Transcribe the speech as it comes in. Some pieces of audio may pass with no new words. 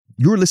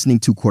You're listening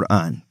to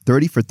Quran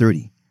 30 for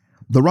 30,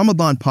 the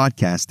Ramadan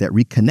podcast that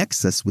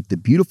reconnects us with the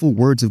beautiful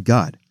words of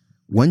God,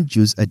 one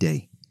juz a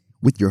day,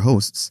 with your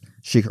hosts,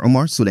 Sheikh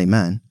Omar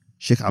Suleiman,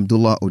 Sheikh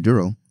Abdullah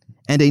Oduro,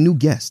 and a new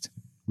guest.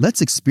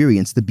 Let's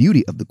experience the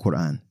beauty of the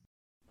Quran.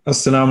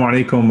 Assalamu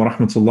alaikum wa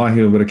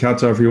rahmatullahi wa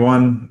barakatuh,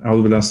 everyone.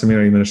 A'udhu billahi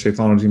as-sami'i minash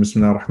shaitanir rajim.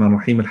 Bismillahir rahmanir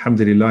rahim.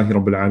 Alhamdulillahi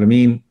rabbil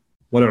alameen.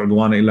 Wa la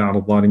udwana illa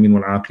 'ala adh-dhalimin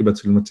wal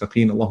 'aqibatu lil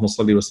muttaqin. Allahumma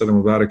salli wa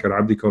sallim wa barik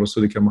ala 'abdika wa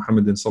rasulika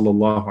Muhammadin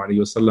sallallahu alayhi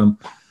wa sallam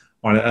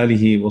wa ala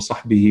alihi wa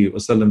sahbihi wa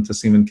sallam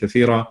tasliman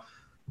kathira.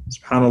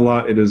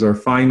 Subhanallah, it is our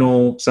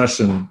final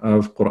session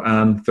of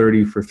Quran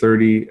 30 for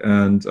 30,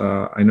 and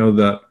I know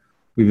that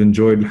we've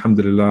enjoyed,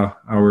 alhamdulillah,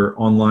 our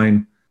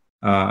online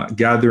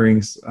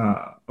gatherings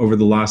over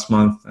the last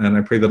month, and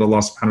I pray that Allah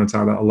subhanahu wa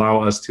ta'ala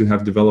allow us to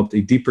have developed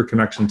a deeper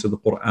connection to the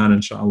Quran,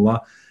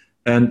 inshallah,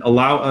 and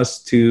allow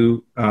us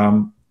to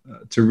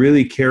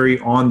really carry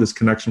on this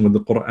connection with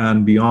the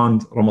Quran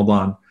beyond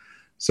Ramadan.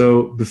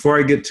 So before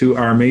I get to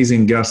our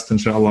amazing guest,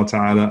 inshallah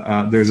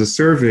ta'ala, there's a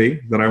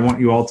survey that I want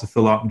you all to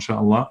fill out,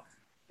 inshallah,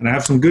 and I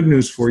have some good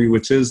news for you,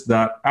 which is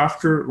that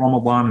after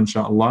Ramadan,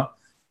 inshallah,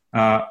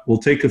 we'll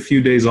take a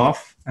few days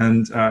off,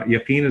 and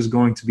Yaqeen is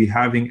going to be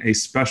having a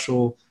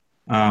special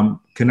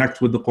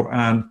connect with the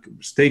Quran,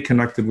 stay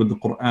connected with the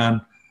Quran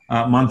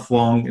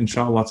month-long,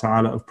 inshallah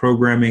ta'ala, of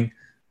programming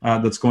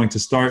that's going to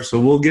start. So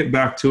we'll get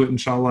back to it,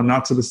 inshallah,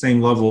 not to the same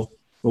level,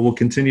 but we'll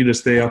continue to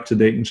stay up to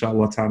date,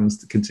 inshallah ta'ala,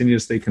 and continue to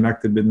stay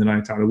connected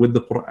bidnillahi ta'ala with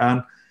the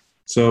Quran.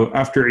 So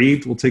after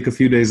Eid, we'll take a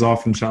few days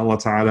off, inshallah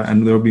ta'ala,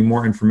 and there'll be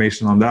more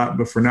information on that.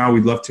 But for now,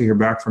 we'd love to hear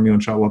back from you,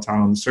 inshallah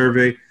ta'ala, on the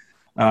survey.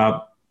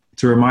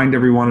 To remind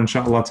everyone,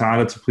 inshallah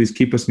ta'ala, to please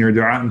keep us in your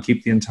dua and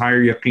keep the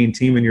entire Yaqeen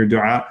team in your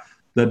dua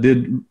that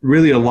did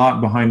really a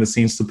lot behind the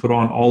scenes to put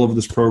on all of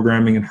this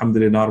programming,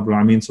 alhamdulillah rabbil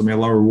alameen. So may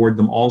Allah reward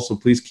them all. So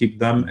please keep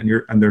them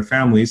and their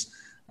families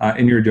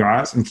in your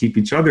du'as, and keep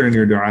each other in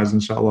your du'as,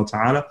 inshallah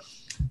ta'ala.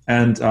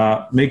 And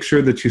make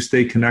sure that you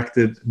stay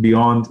connected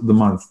beyond the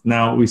month.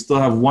 Now, we still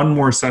have one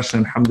more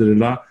session,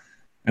 alhamdulillah,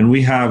 and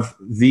we have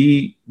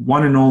the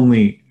one and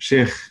only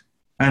Sheikh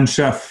and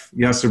Chef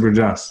Yasser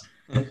Burjas.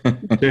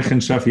 Sheikh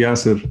and Chef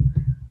Yasser,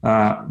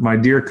 my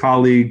dear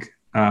colleague,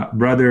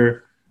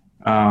 brother,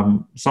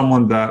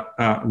 someone that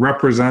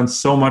represents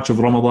so much of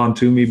Ramadan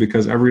to me,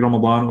 because every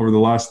Ramadan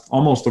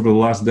almost over the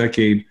last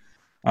decade,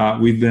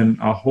 we've been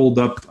holed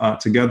up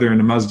together in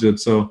the masjid.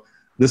 So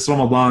this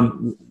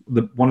Ramadan,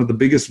 one of the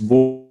biggest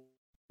voids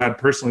I had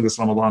personally this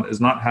Ramadan is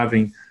not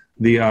having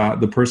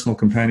the personal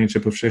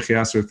companionship of Sheikh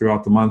Yasser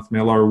throughout the month. May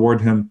Allah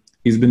reward him.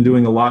 He's been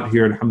doing a lot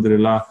here,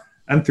 alhamdulillah,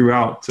 and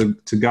throughout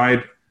to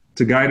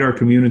guide our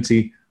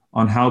community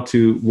on how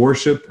to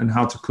worship and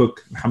how to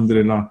cook,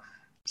 alhamdulillah.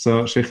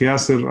 So Sheikh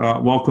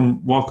Yasser,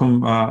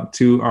 welcome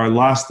to our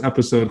last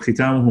episode,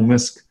 Khitamuhu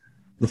Misk,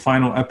 the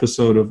final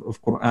episode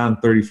of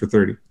Quran 30 for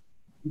 30.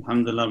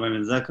 Alhamdulillah,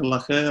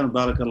 jazakallah khair,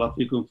 barakallah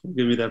fikum, for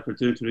giving me the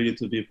opportunity really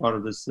to be part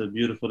of this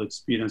beautiful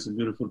experience, a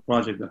beautiful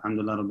project,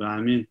 alhamdulillah rabbil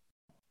alameen.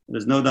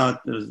 There's no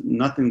doubt there's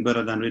nothing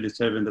better than really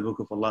serving the book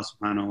of Allah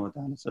subhanahu wa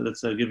ta'ala. So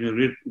let's give me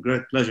a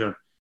great pleasure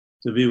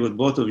to be with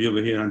both of you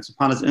over here. And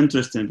subhanAllah, it's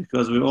interesting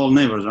because we're all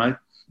neighbors, right?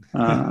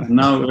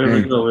 Now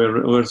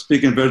we're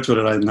speaking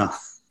virtually right now.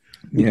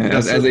 Yeah,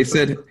 as they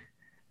said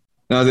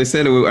in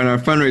our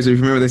fundraiser,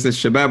 remember they said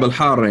Shabab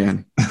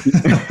al-Harra.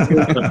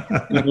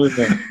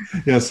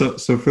 Yeah,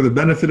 so for the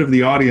benefit of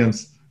the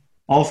audience,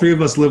 all three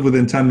of us live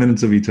within 10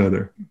 minutes of each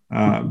other.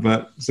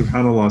 But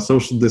subhanAllah,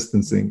 social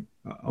distancing,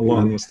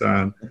 Allah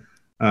musta'an.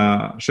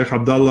 Sheikh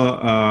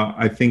Abdullah,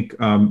 I think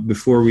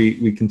before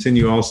we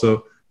continue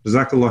also,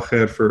 Jazakallah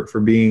khair for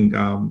being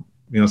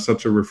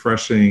such a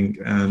refreshing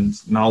and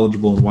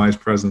knowledgeable and wise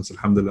presence,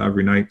 alhamdulillah,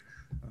 every night.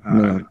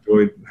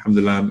 Enjoyed,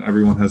 alhamdulillah, and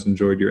everyone has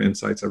enjoyed your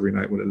insights every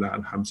night.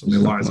 Alhamdulillah. So may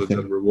Allah Azza wa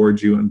Jalla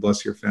reward you and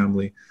bless your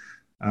family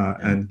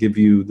and give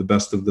you the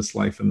best of this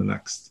life and the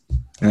next.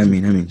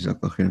 Ameen, ameen.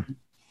 Jazakallah khair.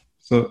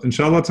 So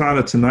inshallah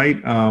ta'ala, tonight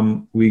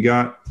we've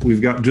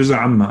got Juz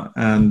Amma,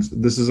 and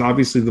this is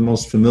obviously the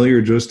most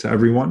familiar juz to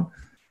everyone.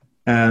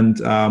 And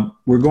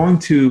we're going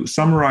to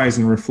summarize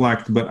and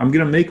reflect, but I'm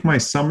going to make my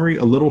summary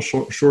a little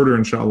shorter,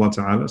 inshallah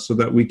ta'ala, so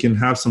that we can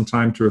have some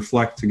time to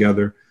reflect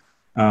together.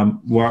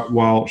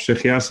 While Sheikh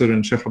Yasser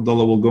and Sheikh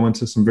Abdullah will go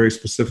into some very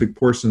specific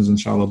portions,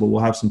 inshallah, but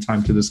we'll have some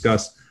time to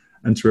discuss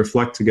and to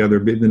reflect together,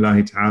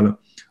 bi'idhnillahi ta'ala.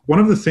 One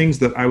of the things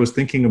that I was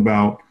thinking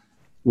about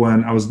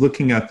when I was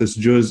looking at this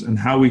juz and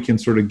how we can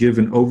sort of give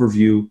an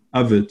overview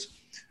of it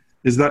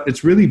is that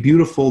it's really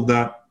beautiful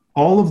that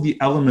all of the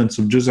elements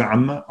of Juz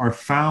Amma are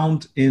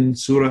found in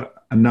Surah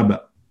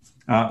An-Naba.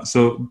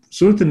 So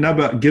Surah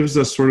An-Naba gives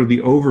us sort of the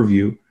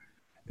overview.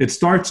 It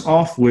starts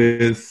off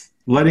with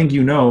letting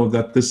you know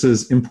that this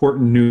is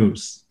important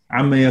news.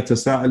 عَمَّ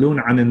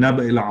يَتَسَاءَلُونَ عَنِ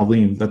النَّبَإِ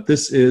الْعَظِيمِ, that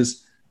this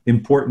is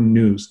important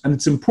news. And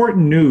it's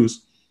important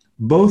news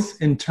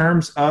both in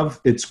terms of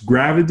its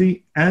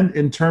gravity and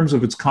in terms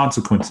of its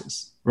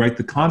consequences, right?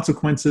 The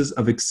consequences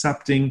of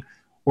accepting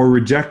or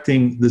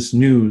rejecting this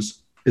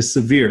news is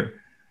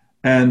severe.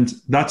 And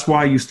that's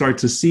why you start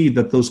to see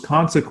that those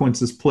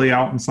consequences play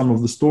out in some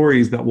of the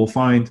stories that we'll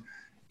find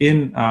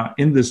in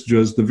this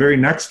juz. The very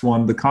next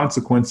one, the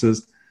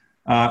consequences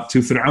to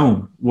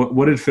Fir'aun.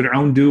 What did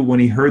Fir'aun do when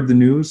he heard the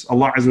news?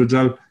 Allah Azza wa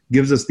Jal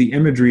gives us the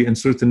imagery in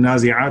Surah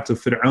Al-Nazi'at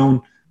of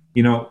Fir'aun,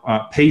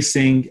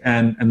 pacing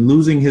and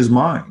losing his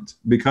mind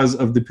because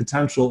of the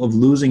potential of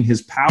losing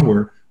his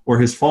power or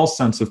his false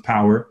sense of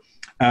power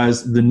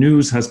as the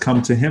news has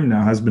come to him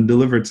now, has been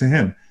delivered to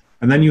him.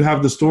 And then you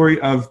have the story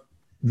of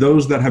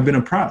those that have been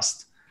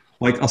oppressed,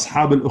 like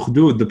Ashab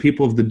al-Ukhdud, the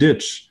people of the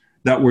ditch,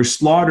 that were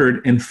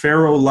slaughtered in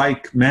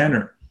Pharaoh-like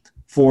manner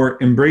for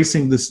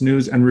embracing this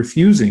news and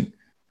refusing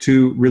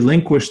to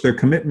relinquish their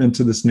commitment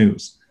to this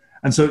news.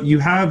 And so you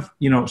have,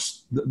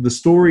 the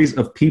stories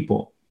of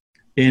people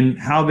in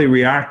how they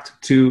react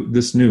to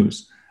this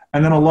news.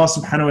 And then Allah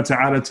subhanahu wa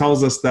ta'ala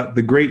tells us that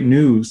the great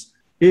news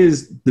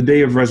is the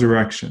day of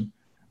resurrection.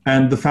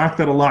 And the fact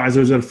that Allah Azza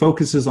wa Jal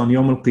focuses on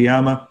Yawm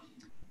al-Qiyamah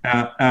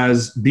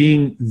as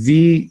being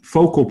the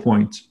focal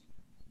point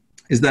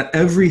is that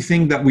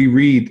everything that we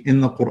read in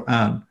the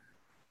Quran,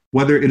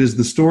 whether it is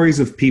the stories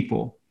of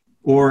people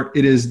or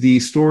it is the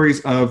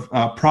stories of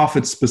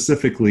prophets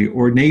specifically,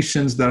 or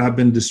nations that have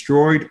been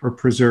destroyed or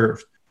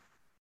preserved,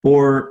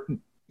 or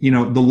the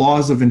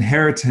laws of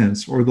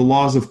inheritance or the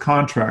laws of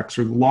contracts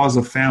or the laws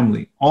of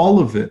family, all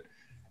of it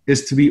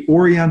is to be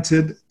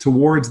oriented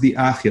towards the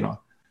akhirah.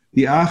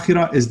 The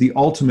akhirah is the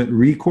ultimate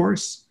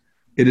recourse.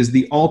 It is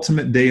the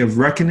ultimate day of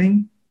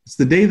reckoning. It's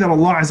the day that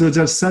Allah Azza wa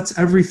Jal sets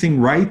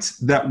everything right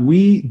that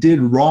we did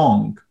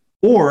wrong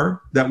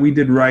or that we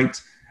did right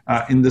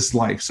in this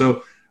life.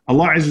 So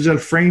Allah Azza wa Jal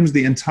frames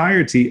the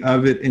entirety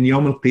of it in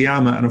Yawm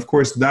al-Qiyamah, and of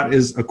course that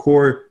is a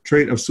core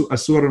trait of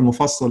Surah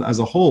al-Mufassal as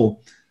a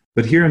whole.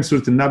 But here in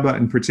Surah An-Naba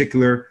in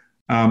particular,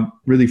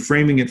 really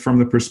framing it from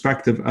the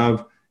perspective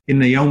of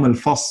Inna Yawm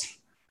al-Fasl,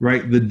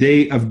 right? The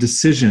day of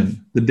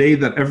decision, the day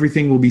that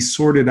everything will be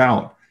sorted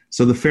out.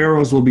 So the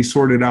pharaohs will be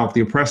sorted out,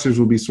 the oppressors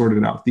will be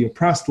sorted out, the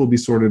oppressed will be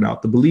sorted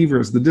out, the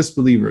believers, the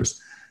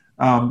disbelievers.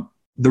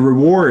 The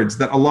rewards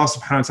that Allah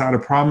subhanahu wa ta'ala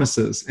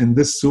promises in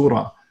this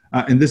surah,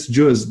 in this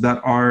juz,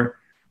 that are,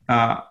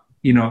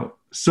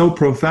 so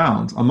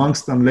profound.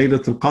 Amongst them,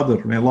 Laylatul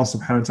Qadr. May Allah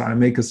subhanahu wa ta'ala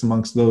make us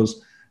amongst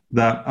those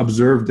that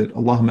observed it.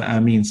 Allahumma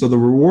ameen. So the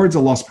rewards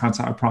Allah subhanahu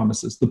wa ta'ala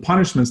promises, the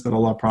punishments that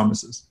Allah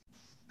promises.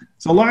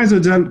 So Allah Azza wa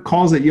Jal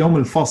calls it Yawm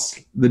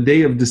al-Fasl, the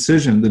day of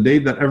decision, the day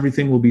that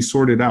everything will be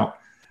sorted out.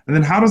 And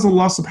then how does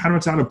Allah subhanahu wa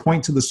ta'ala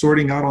point to the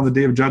sorting out on the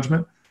day of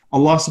judgment?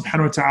 Allah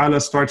subhanahu wa ta'ala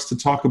starts to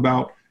talk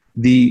about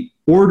the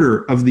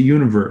order of the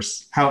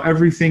universe, how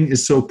everything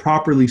is so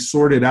properly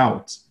sorted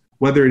out,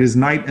 whether it is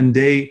night and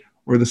day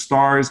or the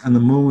stars and the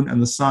moon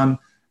and the sun,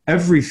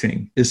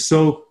 everything is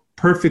so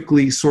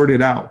perfectly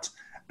sorted out.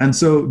 And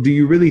so do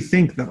you really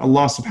think that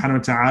Allah subhanahu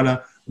wa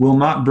ta'ala will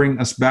not bring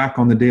us back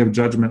on the day of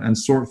judgment and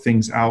sort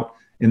things out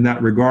in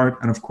that regard?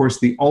 And of course,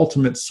 the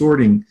ultimate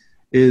sorting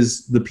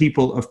is the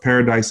people of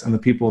paradise and the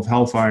people of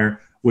hellfire,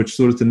 which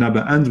Surah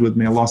An-Naba ends with,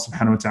 may Allah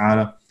subhanahu wa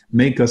ta'ala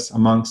make us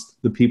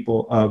amongst the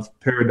people of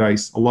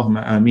paradise,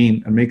 Allahumma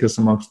ameen, and make us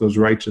amongst those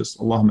righteous,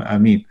 Allahumma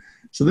ameen.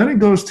 So then it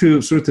goes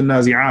to Surah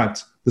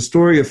Al-Nazi'at, the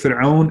story of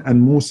Fir'aun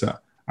and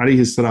Musa,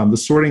 alayhi salam, the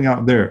sorting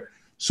out there.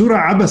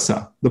 Surah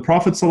Abasa, the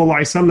Prophet sallallahu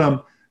alaihi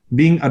wasallam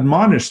being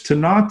admonished to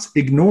not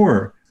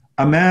ignore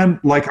a man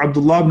like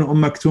Abdullah ibn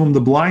Maktoum,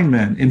 the blind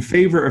man, in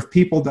favor of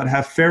people that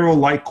have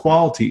Pharaoh-like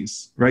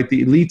qualities, right?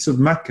 The elites of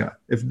Mecca.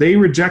 If they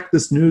reject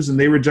this news and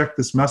they reject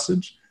this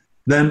message,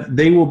 then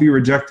they will be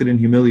rejected and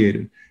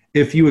humiliated.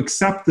 If you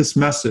accept this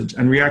message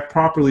and react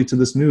properly to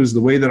this news,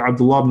 the way that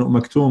Abdullah ibn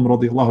Maktoum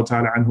radiallahu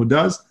ta'ala anhu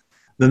does,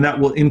 then that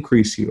will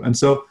increase you. And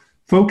so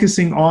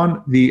focusing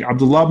on the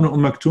Abdullah ibn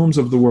Maktoums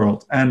of the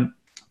world and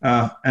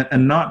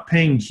not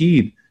paying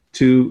heed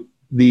to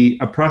the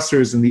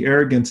oppressors and the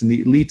arrogant and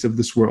the elite of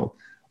this world.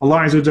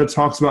 Allah Azza wa Jalla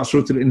talks about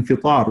Surah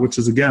Al-Infitar, which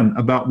is again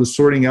about the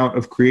sorting out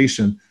of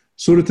creation.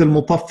 Surah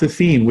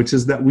Al-Mutaffifin, which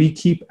is that we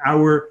keep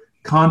our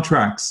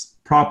contracts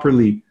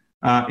properly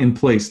in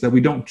place, that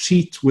we don't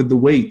cheat with the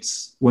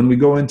weights when we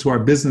go into our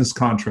business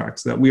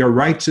contracts, that we are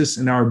righteous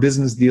in our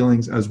business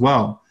dealings as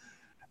well.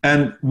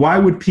 And why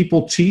would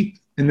people cheat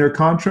in their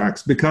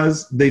contracts?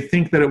 Because they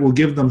think that it will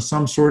give them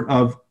some sort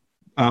of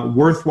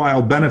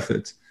worthwhile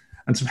benefit.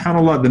 And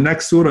subhanAllah, the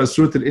next surah is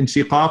Surah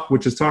Al-Inshiqaq,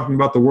 which is talking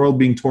about the world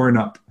being torn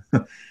up.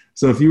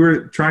 So if you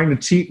were trying to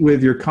cheat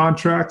with your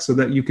contract so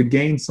that you could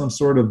gain some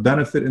sort of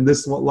benefit in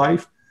this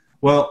life,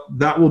 well,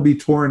 that will be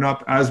torn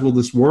up, as will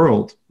this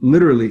world.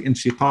 Literally,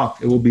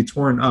 Inshiqaq, it will be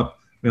torn up.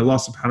 May Allah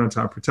subhanahu wa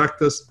ta'ala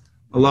protect us.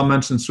 Allah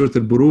mentions Surah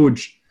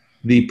Al-Buruj,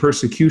 the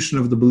persecution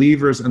of the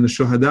believers and the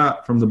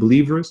shuhada from the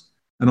believers.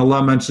 And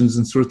Allah mentions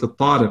in Surah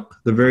Al-Tariq,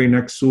 the very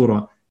next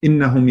surah,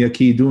 إِنَّهُمْ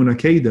يَكِيدُونَ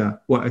كَيْدًا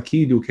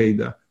وَأَكِيدُ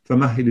كَيْدًا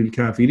فَمَهِّلِ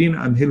الْكَافِرِينَ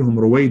أَمْهِلْهُمْ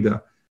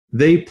رُوَيْدًا.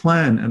 They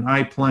plan and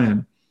I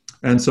plan.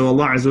 And so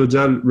Allah Azza wa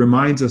Jal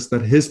reminds us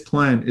that His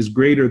plan is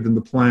greater than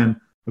the plan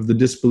of the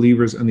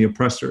disbelievers and the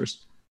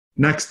oppressors.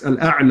 Next,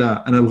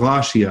 Al-A'la and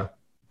Al-Ghashiyah,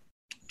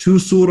 two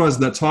surahs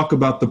that talk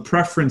about the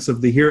preference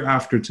of the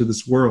hereafter to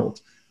this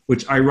world,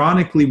 which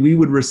ironically we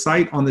would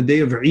recite on the day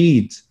of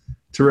Eid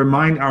to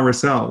remind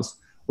ourselves,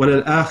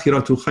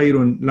 وَلَلْآخِرَةُ خَيْرٌ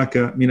لَكَ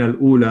مِنَ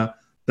الْأُولَى,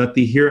 that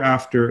the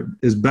hereafter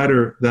is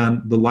better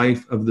than the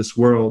life of this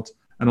world.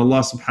 And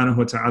Allah subhanahu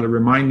wa ta'ala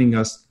reminding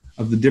us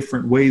of the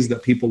different ways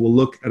that people will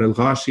look at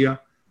Al-Ghashiyah.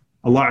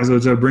 Allah Azza wa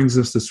Jalla brings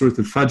us to Surah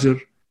Al-Fajr,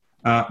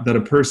 that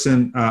a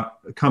person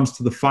comes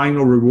to the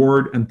final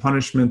reward and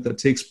punishment that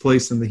takes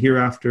place in the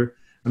hereafter.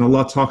 And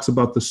Allah talks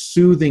about the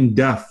soothing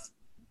death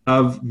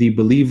of the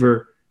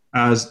believer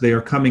as they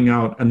are coming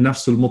out.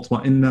 An-nafsul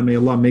mutma'inna, may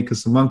Allah make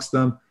us amongst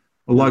them.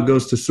 Allah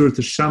goes to Surah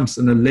Al-Shams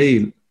and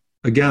Al-Layl,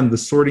 again, the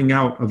sorting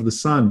out of the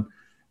sun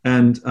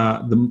and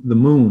the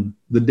moon,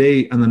 the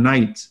day and the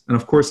night. And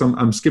of course,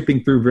 I'm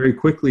skipping through very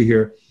quickly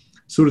here.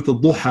 Surah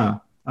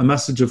Al-Duha, a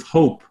message of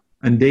hope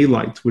and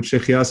daylight, which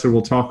Shaykh Yasser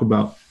will talk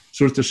about.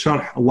 Surah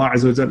Al-Sharh, Allah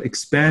Azza wa Jalla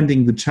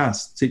expanding the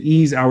chest to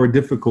ease our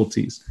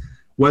difficulties,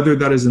 whether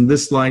that is in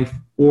this life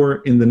or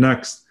in the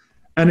next.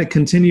 And it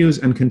continues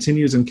and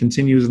continues and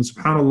continues. And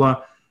subhanAllah,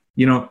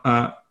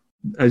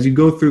 as you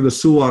go through the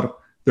surah,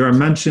 there are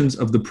mentions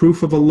of the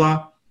proof of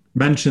Allah,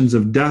 mentions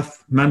of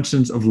death,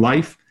 mentions of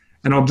life.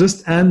 And I'll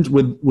just end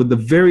with the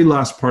very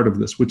last part of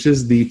this, which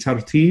is the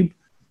tartib,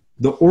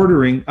 the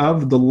ordering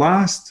of the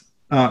last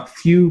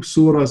few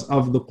surahs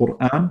of the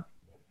Quran,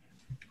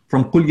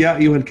 from قُلْ يَا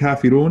أَيُّهَا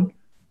الْكَافِرُونَ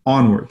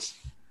onwards.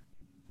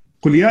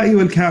 قُلْ يَا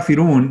أَيُّهَا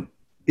الْكَافِرُونَ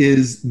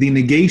is the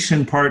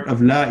negation part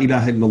of La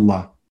ilaha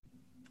illallah.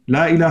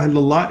 La ilaha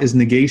illallah is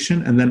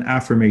negation and then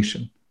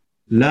affirmation.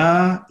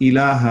 La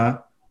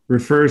ilaha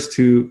refers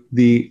to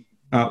the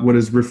what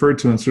is referred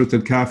to in Surah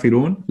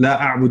Al-Kafirun. La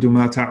a'budu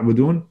ma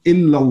ta'budun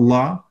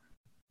illallah,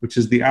 which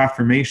is the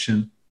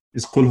affirmation,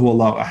 is Qul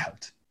huwallahu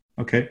ahad.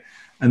 Okay?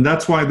 And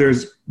that's why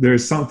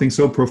there's something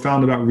so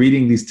profound about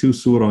reading these two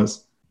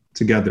surahs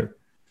together.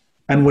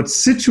 And what's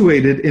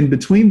situated in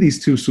between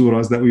these two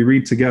surahs that we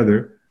read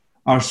together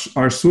are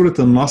Surah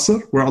Al-Nasr,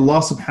 where Allah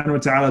subhanahu wa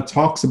ta'ala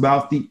talks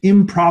about the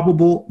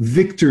improbable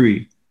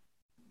victory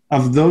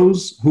of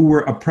those who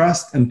were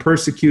oppressed and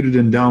persecuted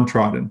and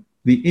downtrodden.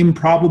 The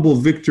improbable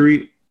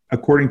victory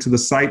according to the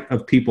sight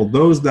of people.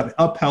 Those that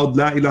upheld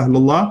La ilaha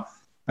illallah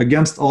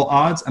against all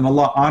odds, and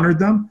Allah honored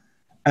them.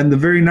 And the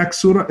very next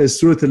surah is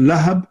Surah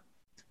Al-Lahab,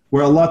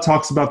 where Allah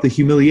talks about the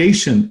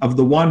humiliation of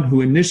the one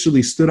who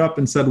initially stood up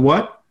and said,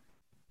 what?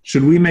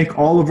 Should we make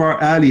all of our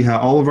aliha,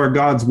 all of our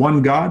gods,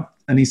 one God?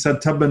 And he said,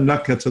 Tabban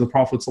laka, to the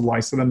Prophet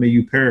ﷺ, may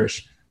you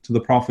perish, to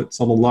the Prophet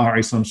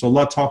ﷺ. So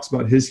Allah talks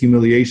about his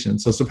humiliation.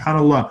 So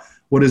subhanAllah,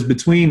 what is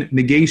between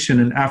negation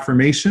and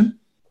affirmation,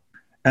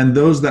 and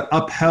those that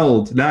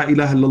upheld La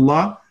ilaha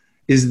illallah,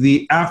 is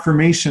the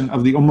affirmation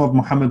of the Ummah of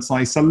Muhammad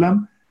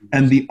ﷺ,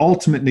 and the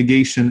ultimate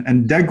negation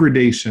and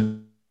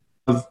degradation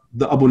of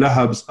the Abu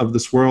Lahabs of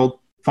this world.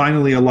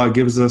 Finally, Allah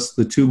gives us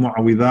the two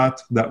mu'awidhat,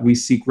 that we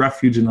seek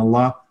refuge in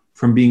Allah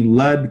from being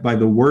led by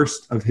the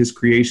worst of his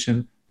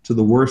creation to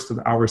the worst of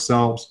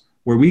ourselves,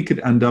 where we could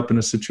end up in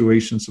a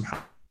situation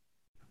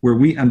where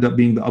we end up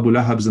being the Abu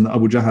Lahabs and the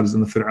Abu Jahals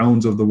and the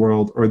Fir'auns of the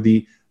world, or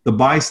the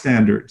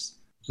bystanders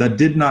that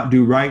did not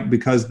do right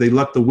because they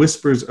let the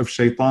whispers of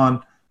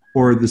shaitan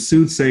or the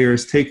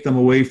soothsayers take them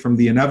away from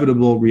the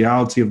inevitable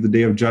reality of the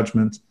Day of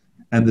Judgment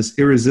and this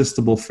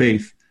irresistible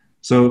faith.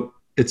 So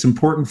it's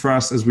important for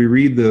us as we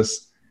read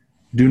this,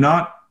 do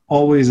not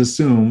always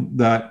assume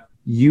that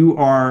you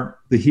are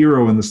the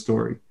hero in the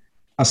story.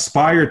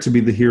 Aspire to be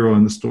the hero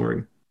in the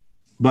story,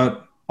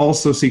 but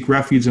also seek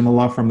refuge in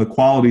Allah from the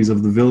qualities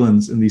of the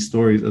villains in these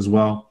stories as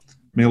well.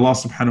 May Allah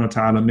subhanahu wa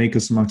ta'ala make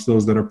us amongst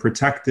those that are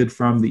protected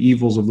from the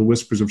evils of the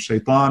whispers of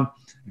shaitan,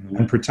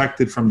 and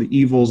protected from the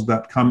evils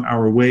that come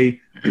our way,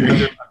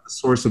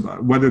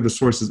 whether the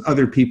source is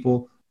other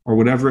people or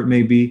whatever it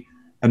may be.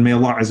 And may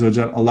Allah Azza wa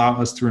Jal allow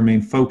us to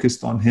remain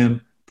focused on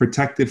him,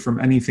 protected from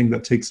anything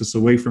that takes us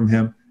away from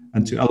him,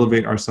 and to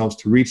elevate ourselves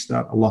to reach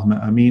that.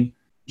 Allahumma ameen.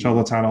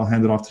 Inshallah ta'ala, I'll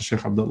hand it off to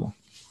Shaykh Abdullah.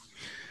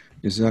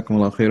 جزاكم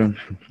الله خيرا.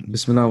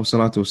 بسم الله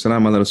والصلاة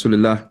والسلام على رسول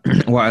الله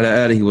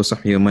وعلى آله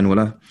وصحبه ومن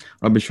والاه.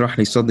 رب اشرح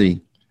لي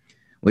صدري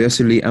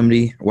ويسر لي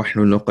أمري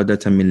واحلل عقدة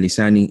من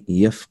لساني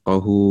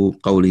يفقه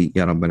قولي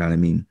يا رب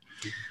العالمين.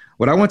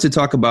 What I want to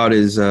talk about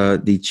is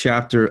the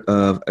chapter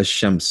of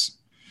Ash-Shams,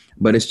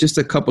 but it's just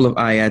a couple of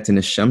ayat in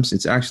Ash-Shams.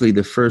 It's actually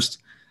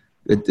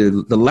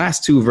the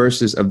last two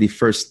verses of the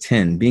first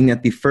 10, being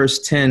that the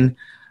first 10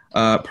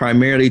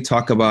 primarily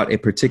talk about a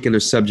particular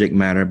subject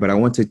matter, but I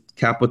want to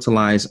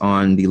capitalize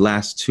on the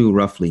last two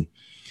roughly.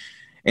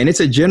 And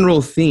it's a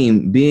general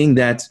theme, being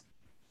that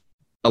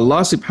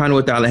Allah subhanahu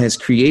wa ta'ala has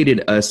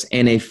created us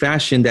in a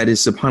fashion that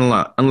is,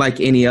 subhanAllah, unlike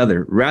any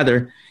other.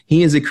 Rather,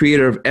 he is the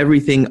creator of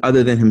everything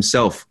other than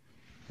himself.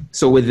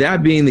 So with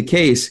that being the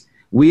case,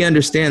 we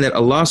understand that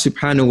Allah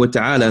subhanahu wa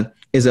ta'ala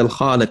is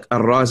al-Khaliq,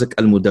 al-Raziq,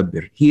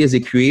 al-Mudabbir. He is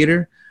the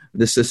creator,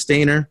 the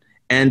sustainer,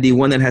 and the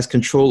one that has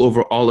control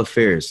over all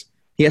affairs.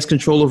 He has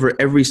control over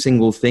every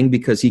single thing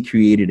because he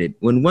created it.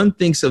 When one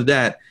thinks of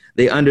that,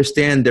 they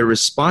understand their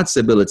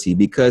responsibility,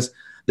 because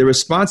the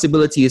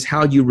responsibility is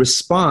how you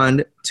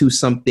respond to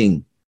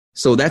something.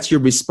 So that's your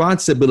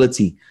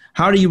responsibility.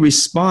 How do you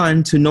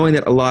respond to knowing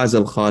that Allah is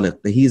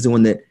Al-Khaliq, that He is the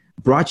one that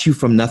brought you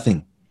from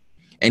nothing?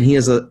 And He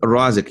is a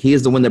Razik. He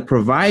is the one that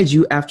provides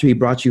you after He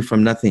brought you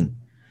from nothing.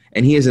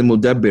 And He is a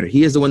Mudabbir.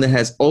 He is the one that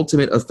has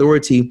ultimate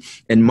authority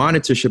and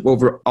monitorship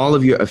over all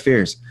of your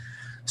affairs.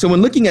 So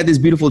when looking at this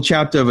beautiful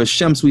chapter of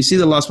Ash-Shams, we see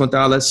that Allah subhanahu wa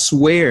ta'ala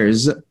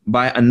swears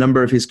by a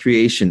number of His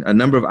creation, a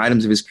number of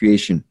items of His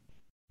creation.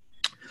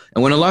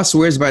 And when Allah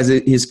swears by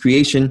His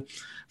creation,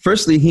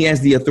 firstly, He has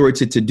the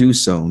authority to do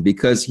so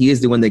because He is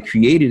the one that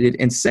created it.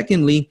 And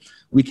secondly,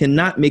 we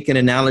cannot make an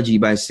analogy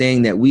by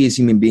saying that we as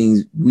human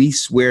beings, we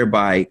swear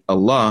by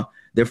Allah,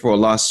 therefore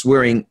Allah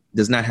swearing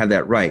does not have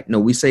that right. No,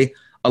 we say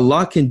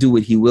Allah can do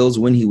what He wills,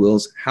 when He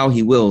wills, how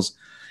He wills.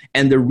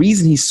 And the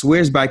reason He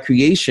swears by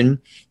creation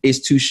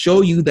is to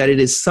show you that it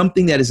is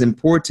something that is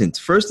important.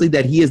 Firstly,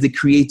 that He is the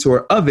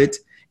creator of it,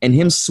 and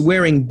Him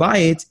swearing by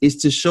it is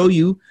to show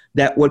you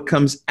that what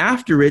comes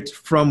after it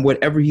from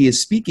whatever He is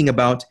speaking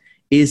about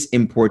is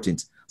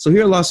important. So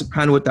here Allah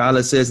subhanahu wa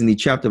ta'ala says in the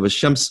chapter of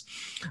Ash-Shams,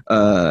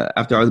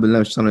 after A'udhu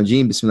Billahi Minash Shaitanir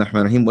Rajeem, Bismillahir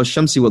Rahmanir Rahim,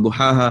 وَالشَّمْسِ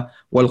وَضُحَاهَا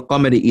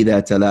وَالْقَمَرِ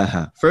إِذَا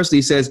تَلَاهَا. First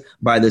He says,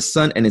 by the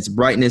sun and its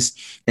brightness,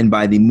 and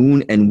by the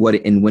moon and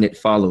when it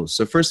follows.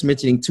 So first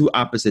mentioning two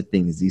opposite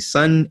things, the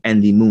sun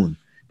and the moon.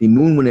 The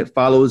moon when it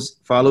follows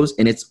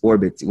in its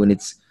orbit, when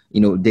it's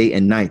day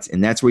and night.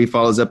 And that's where He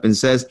follows up and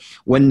says,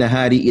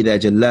 وَالنَّهَارِ إِذَا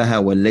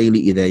جَلَّاهَا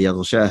وَاللَّيْلِ إِذَا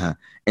يَغْشَاهَا.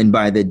 And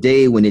by the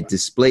day when it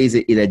displays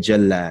it, إِذَا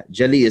جَلَّا.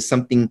 Jali is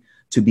something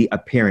to be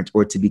apparent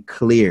or to be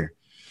clear.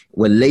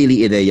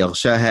 وَاللَّيْلِ إِذَا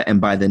يَغْشَاهَا.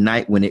 And by the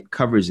night when it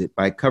covers it,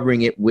 by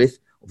covering it with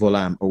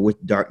volam or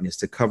with darkness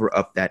to cover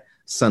up that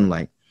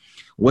sunlight.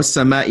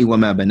 وَالسَّمَاءِ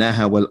وَمَا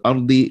بَنَاهَا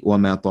وَالْأَرْضِ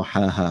وَمَا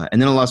طَحَاهَا.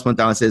 And then Allah subhanahu wa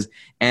ta'ala says,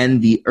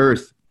 and the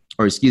earth,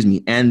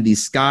 and the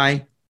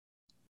sky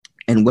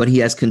and what He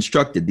has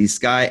constructed, the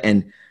sky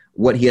and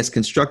what He has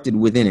constructed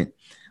within it.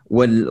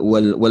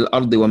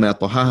 وَالْأَرْضِ وَمَا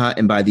طَحَاهَا.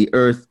 And by the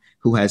earth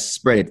who has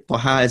spread it.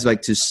 Taha is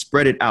like to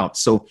spread it out.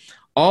 So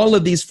all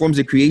of these forms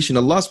of creation,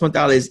 Allah subhanahu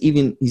wa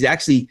ta'ala He's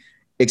actually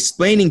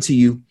explaining to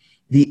you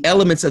the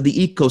elements of the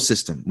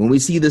ecosystem. When we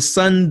see the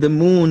sun, the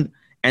moon,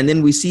 and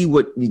then we see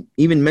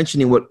even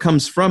mentioning what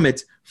comes from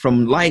it,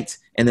 from light,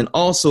 and then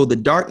also the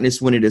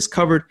darkness when it is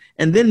covered,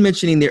 and then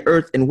mentioning the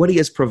earth and what He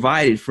has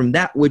provided from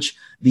that which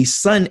the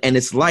sun and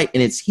its light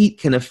and its heat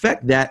can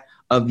affect that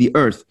of the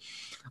earth.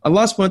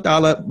 Allah subhanahu wa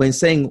ta'ala, when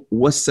saying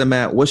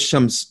was-sama,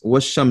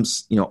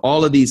 was-shams,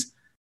 all of these,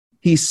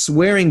 He's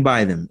swearing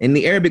by them. In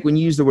the Arabic, when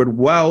you use the word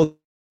wow,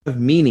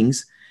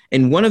 meanings,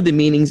 and one of the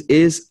meanings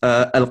is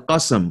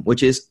al-qasam,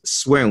 which is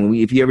swearing.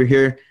 If you ever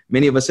hear,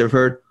 many of us have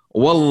heard,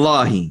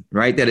 wallahi,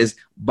 right? That is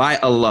by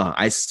Allah.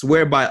 I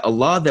swear by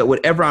Allah that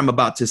whatever I'm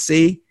about to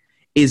say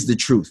is the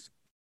truth.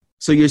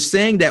 So you're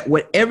saying that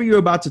whatever you're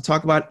about to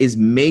talk about is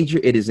major,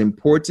 it is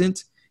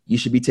important, you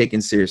should be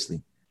taken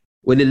seriously.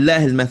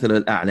 وَلِلَّهِ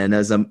الْمَثَلُ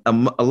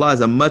الْأَعْلَى. Allah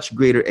is a much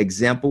greater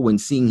example. When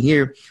seeing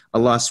here,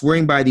 Allah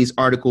swearing by these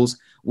articles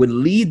would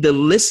lead the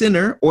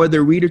listener or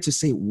the reader to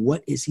say,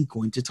 what is He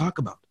going to talk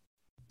about?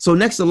 So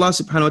next, Allah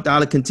subhanahu wa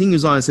ta'ala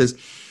continues on and says,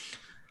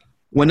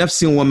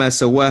 وَنَفْسٍ وَمَا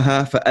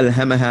سَوَّاهَا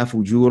فَأَلْهَمَهَا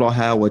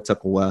فُجُورَهَا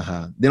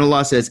وَتَقْوَاهَا. Then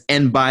Allah says,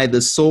 and by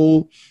the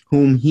soul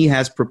whom He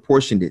has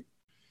proportioned it,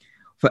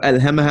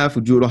 فَأَلْهَمَهَا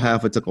فُجُورَهَا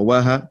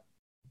وَتَقْوَاهَا,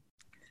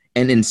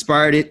 and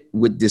inspired it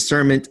with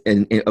discernment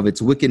of its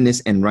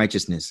wickedness and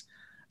righteousness.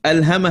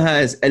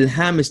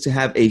 Alhamaha is to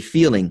have a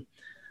feeling.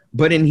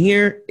 But in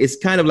here, it's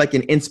kind of like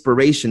an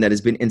inspiration that has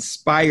been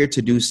inspired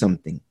to do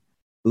something.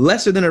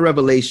 Lesser than a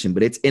revelation,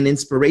 but it's an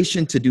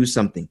inspiration to do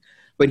something.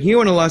 But here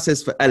when Allah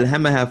says,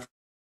 فَأَلْهَمَهَا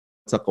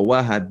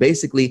تَقْوَاهَا,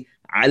 basically,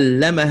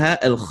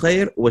 عَلَّمَهَا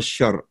الْخَيْرِ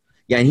وَالشَّرِّ.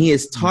 And He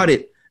has taught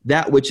it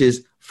that which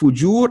is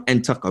fujur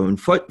and taqwa. And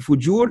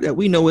fujur that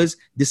we know is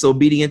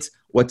disobedience,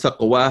 wa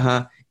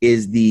taqwaha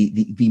is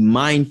the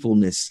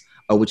mindfulness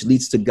which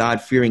leads to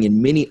God-fearing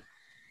in many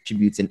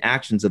attributes and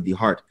actions of the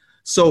heart.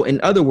 So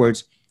in other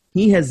words,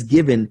 He has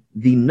given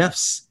the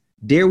nafs,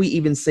 dare we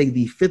even say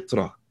the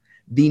fitrah,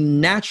 the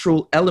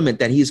natural element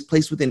that He has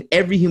placed within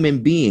every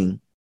human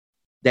being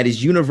that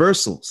is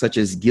universal, such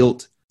as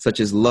guilt, such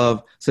as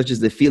love, such as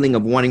the feeling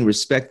of wanting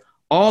respect.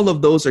 All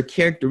of those are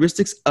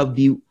characteristics of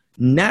the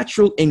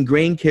natural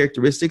ingrained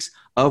characteristics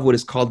of what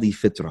is called the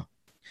fitrah.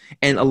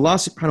 And Allah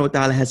subhanahu wa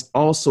ta'ala has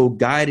also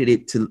guided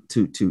it to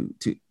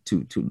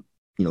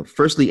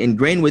firstly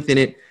ingrain within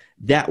it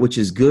that which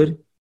is good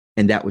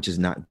and that which is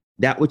not,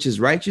 that which is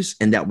righteous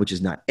and that which is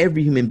not.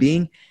 Every human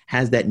being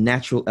has that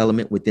natural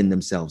element within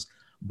themselves.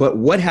 But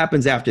what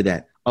happens after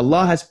that?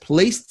 Allah has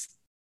placed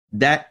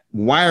that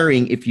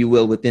wiring, if you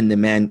will, within the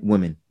man,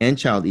 woman, and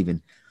child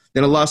even.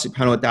 Then Allah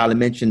subhanahu wa ta'ala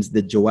mentions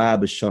the jawab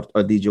al-shart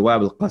or the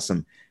jawab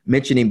al-qasam,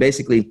 mentioning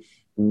basically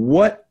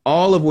what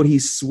all of what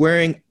He's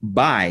swearing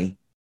by.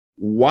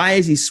 Why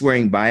is He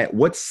swearing by it?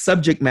 What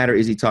subject matter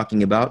is He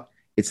talking about?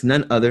 It's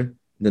none other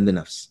than the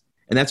nafs.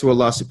 And that's where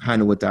Allah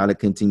subhanahu wa ta'ala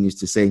continues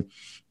to say,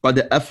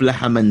 قَدْ أَفْلَحَ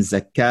مَنْ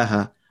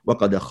زَكَّاهَا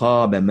وَقَدْ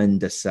خَابَ مَنْ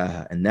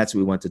دَسَّاهَا. And that's what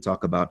we want to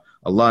talk about.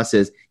 Allah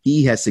says,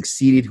 He has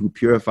succeeded who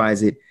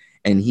purifies it,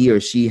 and he or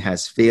she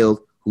has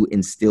failed who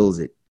instills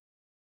it.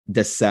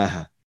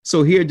 dassaha.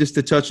 So here, just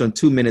to touch on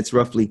 2 minutes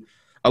roughly,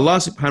 Allah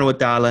subhanahu wa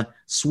ta'ala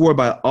swore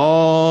by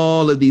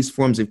all of these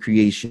forms of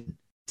creation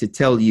to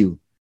tell you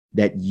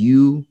that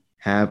you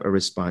have a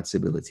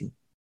responsibility.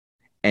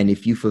 And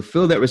if you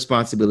fulfill that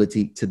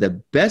responsibility to the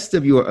best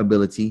of your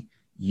ability,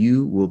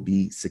 you will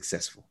be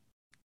successful.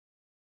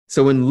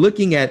 So when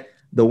looking at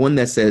the one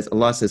that says,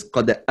 Allah says,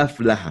 قَدْ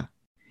أَفْلَحَ.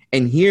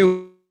 And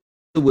here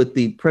with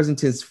the present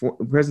tense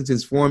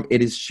form,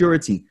 it is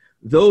surety.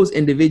 Those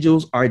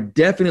individuals are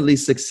definitely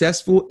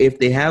successful if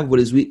they have what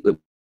is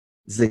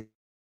zakat,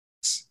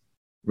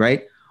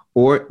 right?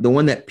 Or the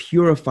one that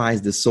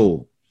purifies the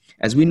soul.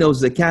 As we know,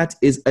 zakat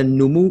is a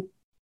numu.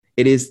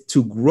 It is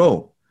to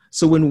grow.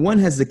 So when one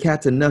has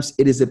zakat an-nafs,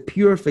 it is a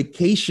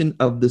purification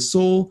of the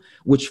soul,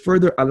 which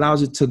further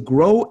allows it to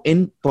grow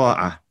in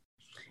ta'ah,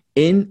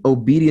 in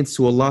obedience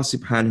to Allah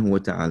subhanahu wa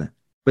ta'ala.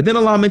 But then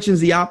Allah mentions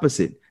the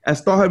opposite.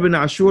 As Tahir ibn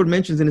Ashur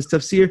mentions in his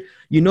tafsir,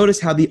 you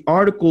notice how the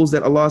articles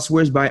that Allah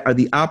swears by are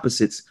the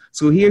opposites.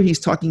 So here he's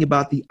talking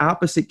about the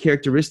opposite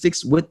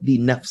characteristics with the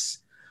nafs.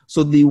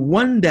 So the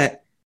one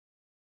that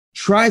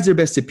tries their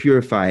best to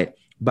purify it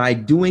by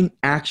doing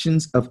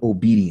actions of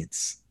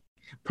obedience,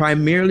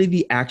 primarily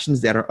the actions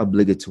that are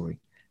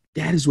obligatory.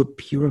 That is what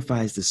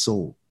purifies the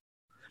soul.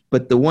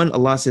 But the one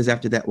Allah says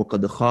after that,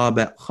 وَقَدْ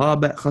خَابَ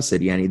خَاسِرٌ,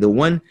 yani the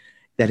one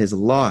that has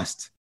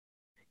lost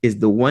is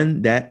the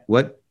one that,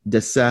 what?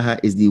 Dassaha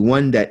is the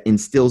one that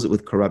instills it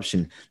with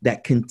corruption,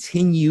 that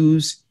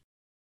continues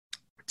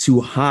to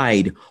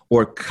hide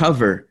or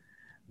cover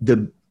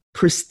the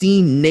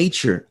pristine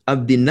nature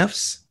of the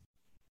nafs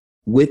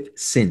with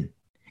sin.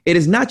 It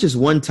is not just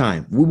one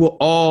time. We will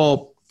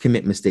all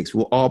commit mistakes.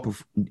 We'll all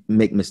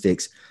make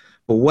mistakes.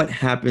 But what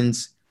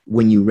happens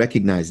when you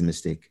recognize the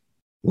mistake?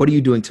 What are you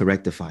doing to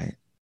rectify it?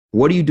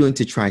 What are you doing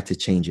to try to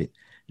change it?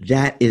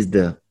 That is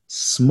the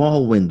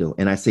small window,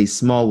 and I say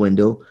small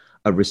window,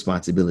 of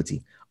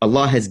responsibility.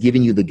 Allah has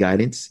given you the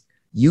guidance.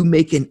 You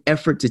make an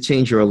effort to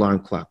change your alarm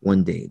clock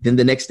one day, then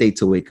the next day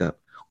to wake up,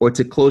 or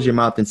to close your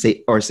mouth and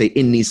say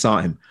inni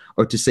sa'im,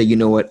 or to say, you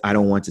know what, I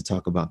don't want to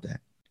talk about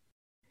that.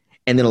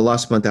 And then Allah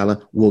subhanahu wa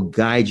ta'ala will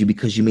guide you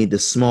because you made the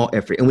small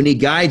effort. And when He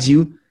guides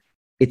you,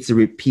 it's a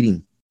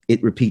repeating.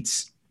 It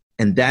repeats.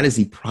 And that is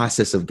the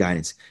process of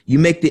guidance. You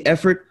make the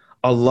effort,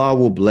 Allah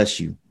will bless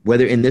you,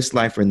 whether in this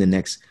life or in the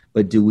next.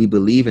 But do we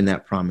believe in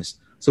that promise?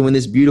 So in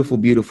this beautiful,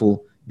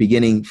 beautiful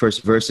beginning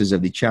first verses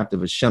of the chapter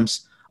of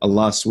Ash-Shams,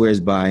 Allah swears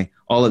by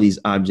all of these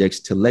objects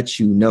to let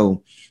you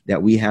know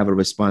that we have a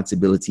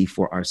responsibility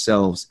for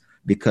ourselves,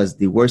 because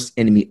the worst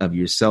enemy of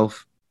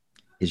yourself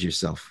is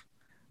yourself.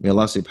 May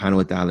Allah subhanahu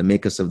wa ta'ala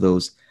make us of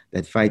those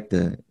that fight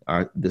the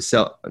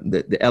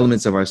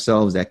elements of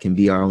ourselves that can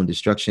be our own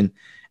destruction,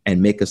 and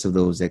make us of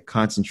those that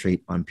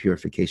concentrate on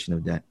purification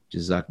of that.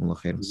 Jazakumullah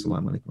khairan.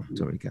 Assalamu alaikum wa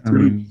rahmatullahi wa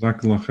barakatuh.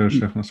 Jazakallah khair,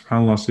 Shaykh.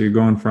 SubhanAllah. So you're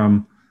going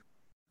from,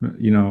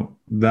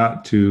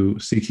 that to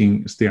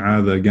seeking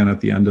isti'adha again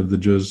at the end of the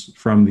juz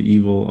from the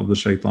evil of the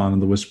shaitan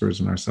and the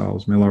whispers in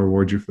ourselves. May Allah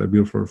reward you for that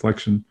beautiful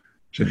reflection.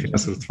 Shaykh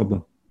Yasir,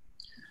 tafadhal.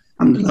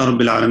 Alhamdulillah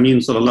Rabbil Alameen,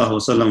 sallallahu wa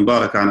sallam,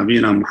 baraka ala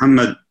nabiyyina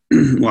Muhammad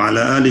wa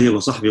ala alihi wa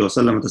sahbihi wa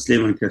sallam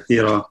tasliman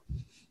kathira,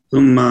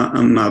 thumma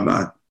amma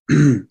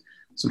ba'd.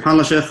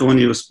 SubhanAllah, Shaykh, when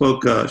you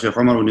spoke, Shaykh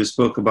Umar, when you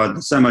spoke about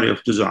the summary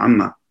of Juz'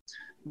 Amma,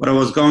 what I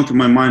was going to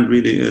my mind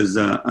really is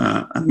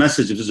a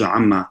message of Juz'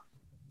 Amma.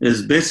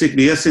 Is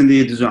basically, yes,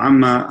 indeed, Juz'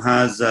 Amma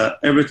has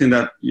everything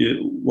that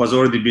was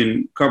already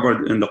been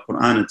covered in the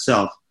Quran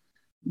itself.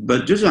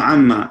 But Juz'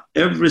 Amma,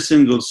 every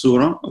single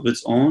surah of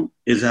its own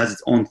has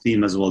its own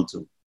theme as well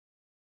too.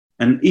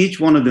 And each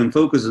one of them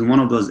focuses on one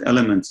of those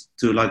elements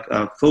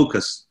to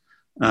focus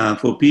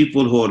for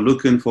people who are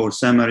looking for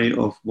summary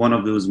of one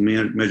of those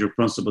major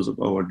principles of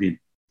our deen.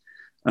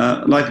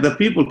 Like the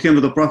people came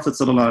to the Prophet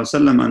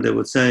ﷺ and they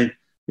would say,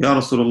 Ya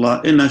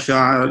Rasulullah, inna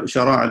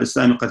shara'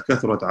 al-Islam qad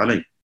kathurat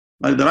alayh.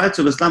 Like the rights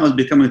of Islam is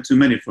becoming too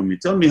many for me.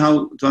 Tell me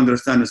how to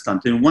understand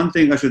Islam. Tell me one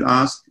thing I should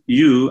ask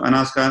you and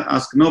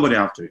ask nobody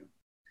after you.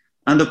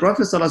 And the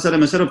Prophet ﷺ,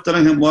 instead of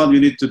telling him, well,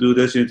 you need to do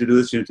this, you need to do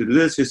this, you need to do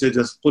this, he said,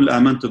 just قُلْ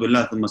آمَنْتُ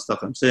بِاللَّهِ ثُمَّ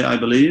اسْتَقِمْ. Say, I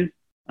believe,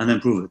 and then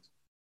prove it.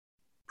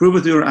 Prove it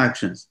with your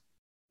actions.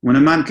 When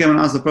a man came and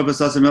asked the Prophet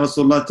ﷺ, Ya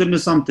Rasulullah, tell me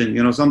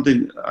something,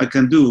 something I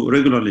can do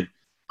regularly.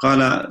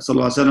 Qala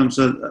sallallahu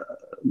said,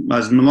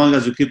 as long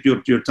as you keep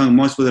your tongue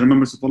moist with the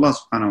remembrance of Allah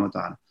subhanahu wa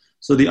ta'ala.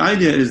 So the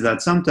idea is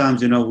that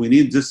sometimes, we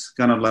need this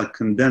kind of like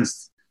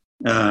condensed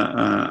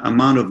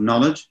amount of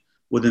knowledge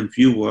within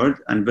few words,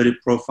 and very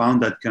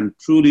profound, that can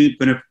truly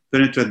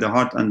penetrate the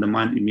heart and the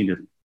mind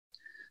immediately.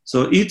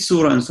 So each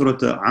surah in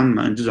Surah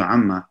Amma and Juz'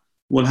 Amma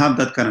will have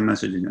that kind of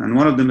messaging. And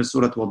one of them is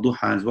Surah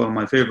Wadduha, is one of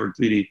my favorite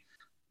really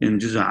in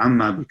Juz'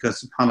 Amma,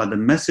 because subhanAllah, the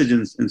message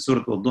in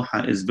Surah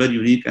Wadduha is very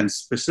unique, and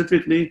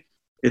specifically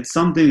it's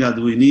something that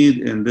we need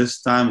in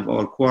this time of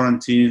our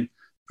quarantine,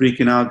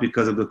 freaking out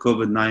because of the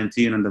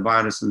COVID-19 and the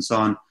virus and so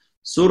on.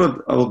 Surah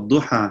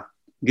Al-Duha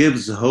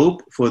gives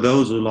hope for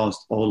those who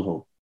lost all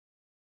hope.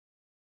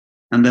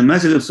 And the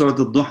message of Surah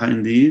Al-Duha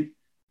indeed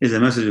is a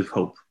message of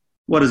hope.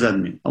 What does that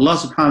mean? Allah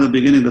subhanahu wa ta'ala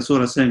beginning the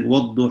surah saying,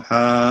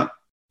 وَالضُّحَى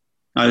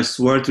I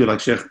swear to you, like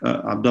Sheikh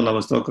Abdullah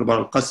was talking about,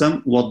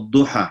 al-qasam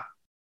wad-duha.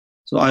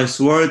 So I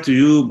swear to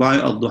you by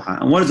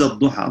al-duha. And what is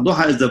al-duha?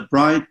 Al-duha is the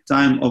bright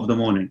time of the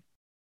morning.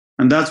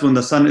 And that's when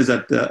the sun is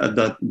at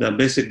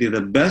basically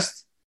the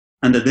best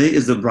and the day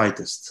is the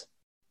brightest.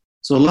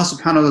 So Allah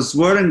subhanahu wa ta'ala is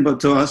swearing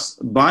to us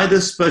by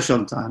this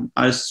special time.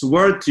 I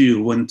swear to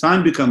you, when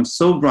time becomes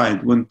so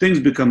bright, when things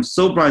become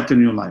so bright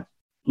in your life,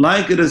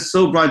 like it is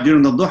so bright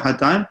during the duha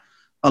time,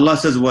 Allah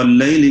says,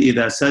 وَاللَّيْلِ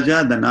إِذَا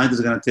سَجَى, the night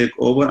is going to take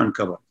over and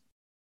cover.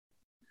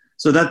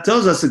 So that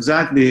tells us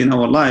exactly in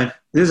our life,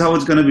 this is how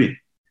it's going to be.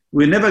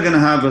 We're never going to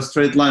have a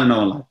straight line in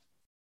our life.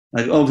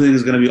 Like everything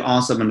is going to be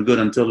awesome and good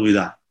until we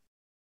die.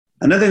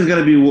 And nothing is going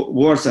to be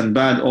worse and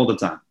bad all the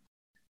time.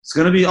 It's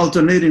going to be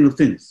alternating of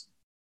things.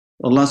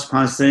 Allah subhanahu wa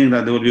ta'ala is saying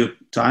that there will be a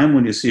time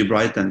when you see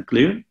bright and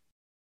clear.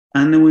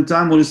 And then with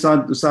time when you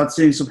start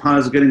seeing subhanAllah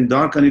is getting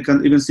dark and you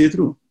can't even see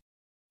through.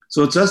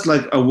 So it's just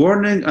like a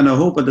warning and a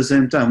hope at the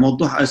same time.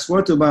 I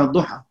swear to you by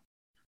al-duha,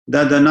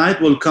 that the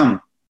night will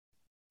come.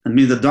 And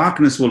mean the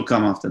darkness will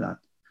come after that.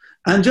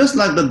 And just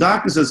like the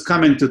darkness is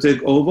coming to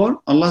take over,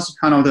 Allah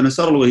subhanahu wa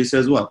ta'ala, He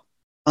says what?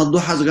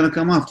 Al-duha is going to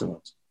come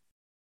afterwards.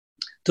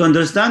 To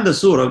understand the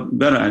surah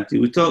better, actually,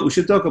 we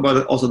should talk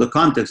about also the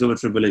context of the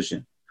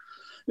tribulation.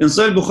 In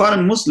Sahih Bukhari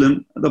and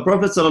Muslim, the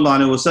Prophet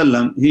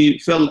ﷺ, he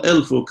fell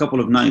ill for a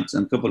couple of nights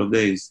and a couple of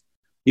days.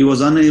 He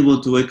was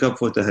unable to wake up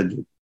for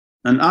tahajjud.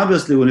 And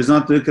obviously, when he's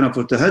not waking up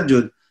for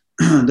tahajjud,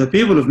 the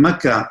people of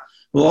Mecca,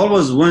 who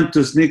always went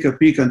to sneak a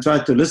peek and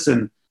try to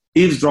listen,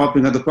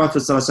 eavesdropping at the Prophet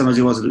ﷺ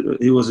as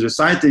he was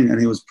reciting and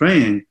he was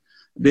praying,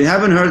 they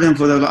haven't heard him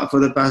for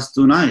the past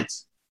 2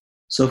 nights.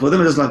 So for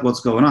them, it's like, what's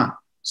going on?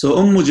 So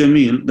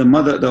Jamil, the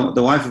mother,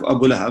 the wife of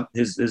Abu Lahab,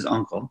 his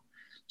uncle,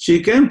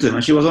 she came to him,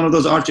 and she was one of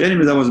those arch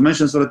enemies that was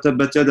mentioned, Surah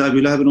Tabbat Yada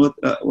Abi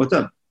Lahab wa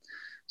Tab.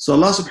 So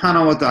Allah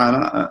subhanahu wa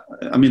ta'ala,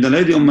 the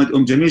lady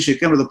Jamil, she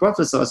came to the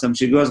Prophet ﷺ,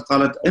 she goes,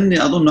 قالت, إني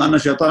أظن أن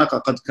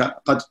شيطانك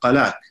قد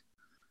قلاك.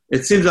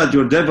 It seems that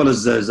your devil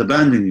is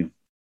abandoning you.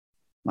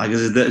 Like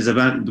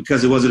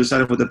because it was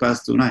recited for the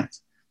past 2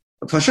 nights.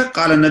 فشق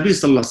على النبي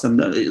صلى الله عليه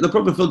وسلم. The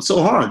Prophet felt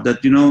so hard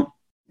that,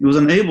 he was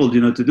unable,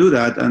 to do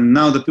that. And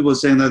now the people are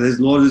saying that his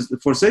Lord is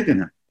forsaken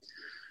him.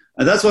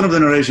 And that's one of the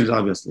narrations,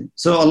 obviously.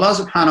 So Allah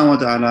subhanahu wa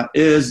ta'ala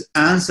is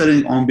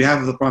answering on behalf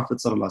of the Prophet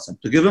sallallahu alaihi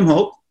wasallam to give him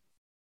hope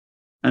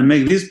and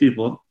make these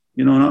people,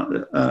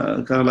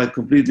 kind of like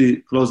completely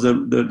close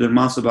their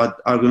mouths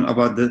about arguing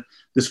about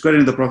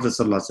discrediting the Prophet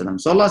sallallahu alaihi wasallam.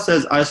 So Allah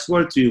says, I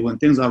swear to you, when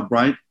things are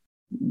bright,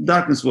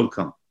 darkness will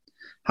come.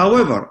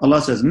 However,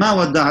 Allah says, مَا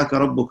وَدَّعَكَ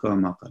رَبُّكَ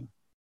وَمَا قَلَى.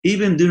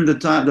 Even during the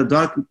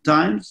dark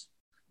times,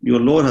 your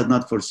Lord has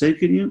not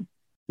forsaken you.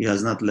 He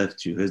has not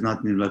left you. He has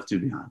not left you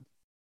behind.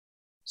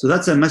 So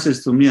that's a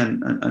message to me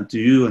and to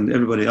you and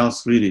everybody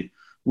else, really.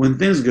 When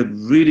things get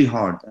really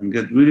hard and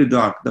get really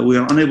dark, that we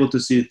are unable to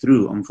see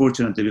through,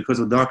 unfortunately, because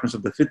of the darkness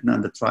of the fitna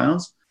and the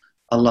trials,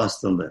 Allah is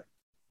still there.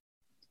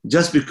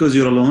 Just because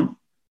you're alone,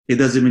 it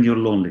doesn't mean you're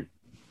lonely.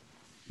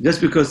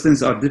 Just because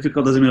things are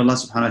difficult doesn't mean Allah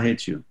subhanahu wa ta'ala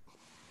hates you.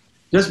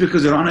 Just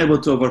because you're unable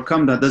to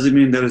overcome that doesn't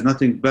mean there is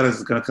nothing better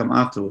that's going to come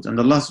afterwards. And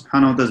Allah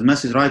subhanahu wa ta'ala's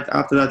message right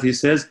after that, He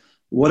says,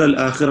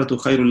 وَلَلْآخِرَةُ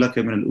خَيْرٌ لَكَ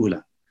مِنَ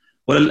الْأُولَى.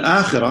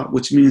 Wal-akhirah,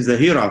 which means the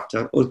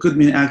hereafter, or it could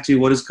mean actually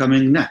what is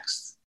coming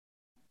next.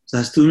 So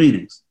it has 2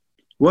 meanings.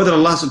 Whether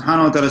Allah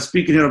subhanahu wa ta'ala is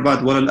speaking here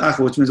about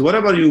wal-akhirah, which means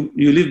whatever you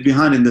leave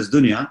behind in this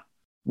dunya,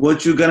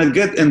 what you're going to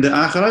get in the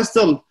akhirah is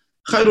still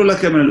khayru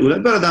laka min al-ula,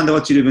 better than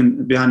what you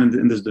leave behind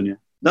in this dunya.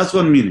 That's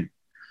one meaning.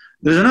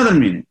 There's another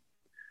meaning.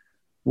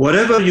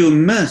 Whatever you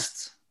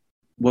missed,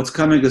 what's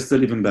coming is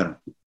still even better.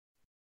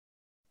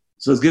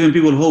 So it's giving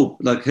people hope,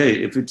 like,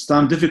 hey, if it's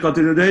time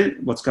difficulty today,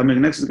 what's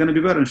coming next is going to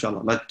be better,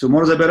 inshallah. Like,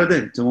 tomorrow's a better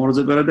day, tomorrow's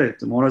a better day,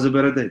 tomorrow's a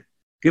better day.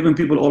 Giving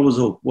people always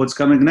hope. What's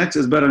coming next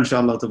is better,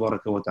 inshallah,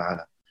 tabaraka wa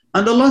ta'ala.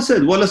 And Allah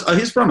said,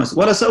 His promise,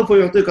 وَلَسَوْفَ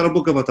يُعْطِيكَ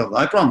رَبُّكَ فَتَرْضَى.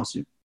 I promise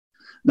you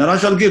that I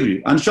shall give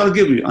you, and shall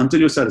give you,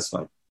 until you're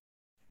satisfied.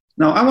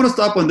 Now, I want to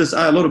stop on this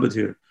ayah a little bit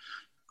here.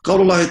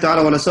 قَوْلُ اللَّهِ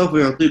تَعَالَى وَلَسَوْفَ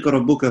يُعْطِيكَ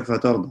رَبُّكَ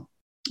فَتَرْضَى.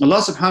 Allah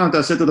subhanahu wa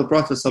ta'ala said to the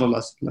Prophet sallallahu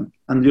alaihi wasallam,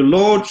 and your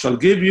Lord shall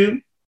give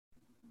you,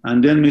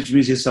 and then which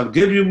means He shall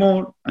give you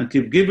more and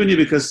keep giving you,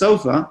 because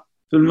sawfa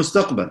fil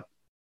mustaqbal,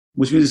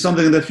 which means it's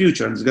something in the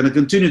future and it's going to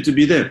continue to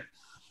be there.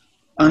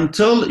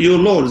 Until your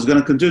Lord is going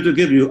to continue to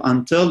give you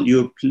until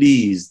you're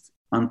pleased,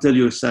 until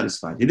you're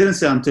satisfied. He didn't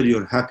say until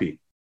you're happy.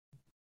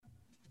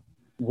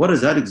 What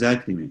does that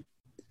exactly mean?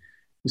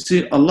 You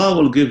see, Allah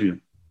will give you.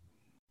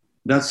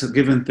 That's a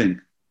given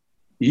thing.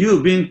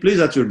 You being pleased,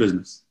 that's your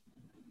business.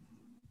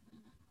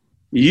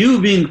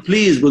 You being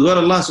pleased with what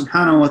Allah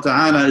subhanahu wa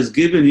ta'ala is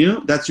giving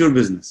you, that's your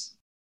business.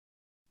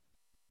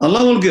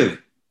 Allah will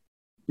give.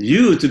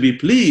 You to be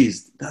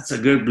pleased, that's a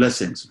great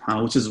blessing,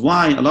 subhanAllah, which is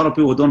why a lot of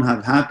people don't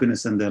have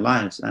happiness in their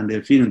lives and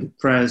they're feeling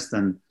depressed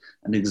and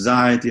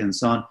anxiety and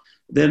so on.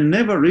 They're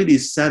never really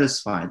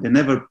satisfied. They're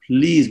never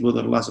pleased with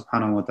Allah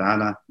subhanahu wa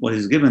ta'ala, what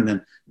He's given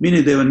them,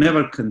 meaning they were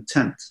never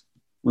content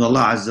with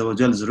Allah Azza wa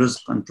Jal's rizq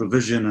and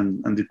provision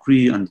and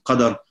decree and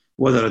qadar,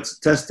 whether it's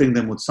testing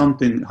them with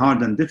something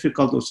hard and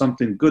difficult or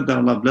something good that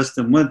Allah blessed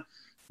them with.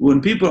 When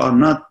people are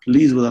not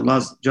pleased with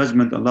Allah's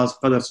judgment, Allah's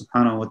qadr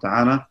subhanahu wa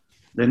ta'ala,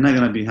 they're not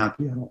going to be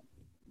happy at all.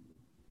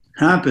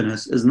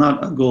 Happiness is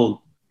not a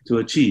goal to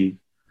achieve.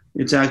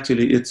 It's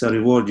a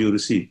reward you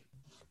receive.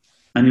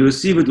 And you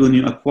receive it when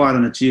you acquire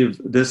and achieve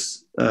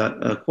this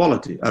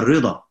quality,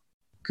 ar-rida,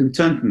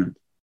 contentment.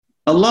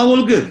 Allah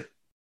will give.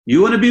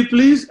 You want to be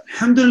pleased?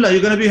 Alhamdulillah,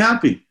 you're going to be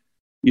happy.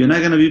 If you're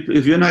not going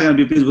to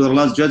be pleased with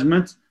Allah's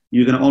judgment,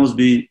 you're going to always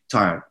be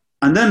tired.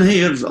 And then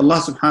here's Allah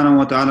subhanahu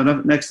wa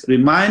ta'ala next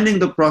reminding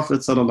the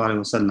Prophet sallallahu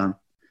alaihi wasallam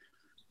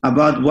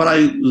about what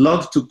I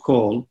love to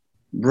call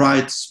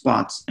bright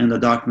spots in the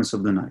darkness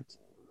of the night.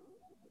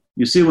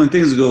 You see, when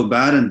things go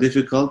bad and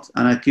difficult,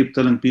 and I keep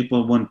telling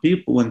people, when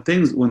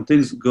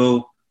things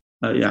go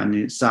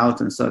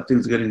south and start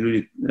things getting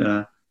really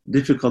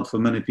difficult for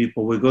many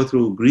people, we go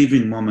through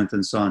grieving moment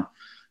and so on.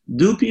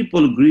 Do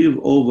people grieve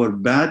over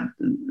bad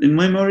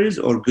memories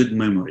or good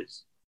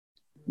memories?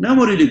 No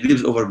one really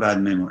grieves over bad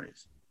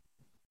memories.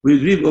 We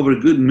grieve over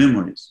good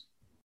memories.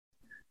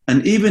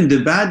 And even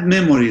the bad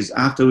memories,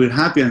 after we're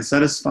happy and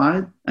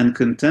satisfied and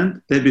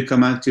content, they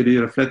become actually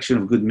a reflection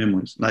of good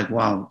memories. Like,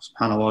 wow,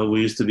 subhanAllah,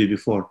 we used to be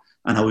before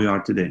and how we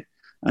are today.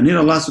 And here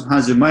Allah subhanahu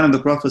wa ta'ala reminded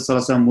the Prophet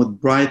ﷺ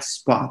with bright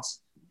spots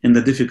in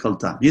the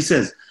difficult time. He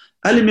says,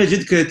 أَلِمْ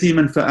يَجِدْكَ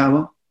يَتِيمًا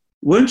فَآوَى?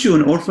 Weren't you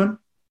an orphan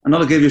and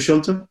Allah gave you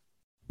shelter?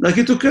 Like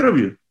He took care of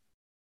you.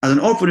 As an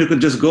orphan, you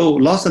could just go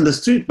lost in the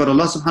street, but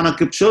Allah subhanahu wa ta'ala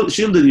kept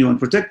shielding you and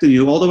protecting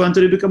you all the way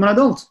until you become an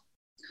adult.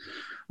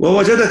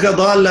 وَوَجَدَكَ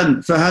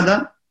ضَالًّا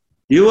فَهَدَى?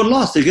 You were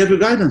lost, He gave you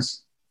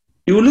guidance.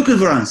 You were looking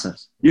for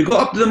answers. You go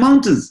up to the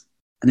mountains,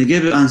 and He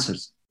gave you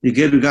answers. He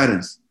gave you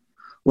guidance.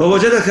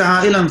 وَوَجَدَكَ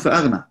عَائِلًا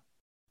فَأَغْنَى?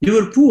 You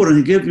were poor, and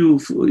He gave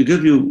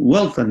you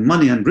wealth and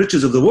money and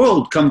riches of the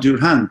world come to your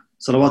hand.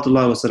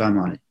 Salawatullah wa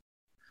salamu alayhi.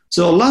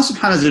 So Allah subhanahu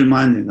wa ta'ala is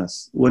reminding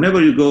us,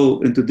 whenever you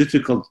go into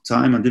difficult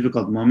time and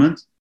difficult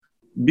moment,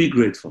 be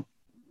grateful.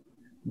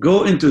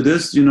 Go into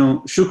this,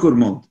 shukr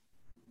mode,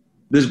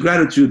 this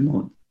gratitude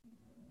mode.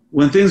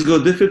 When things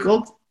go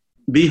difficult,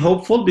 be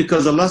hopeful,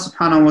 because Allah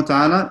subhanahu wa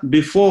ta'ala,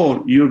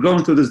 before you're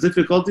going through this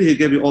difficulty, He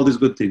gave you all these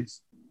good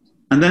things.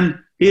 And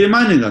then He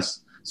reminding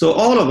us. So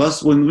all of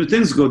us, when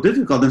things go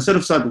difficult, instead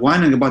of start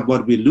whining about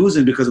what we're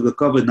losing because of the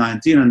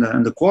COVID-19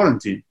 and the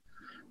quarantine,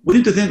 we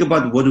need to think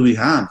about what do we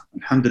have,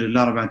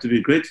 alhamdulillah, to be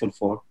grateful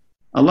for.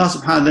 Allah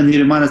subhanahu wa ta'ala, then He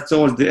reminds us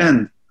towards the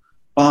end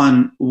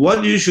on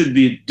what you should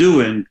be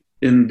doing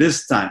in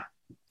this time.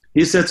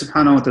 He said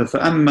subhanahu wa ta'ala,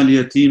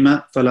 فَأَمَّا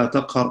الْيَتِيمَ فَلَا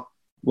تَقْهَرْ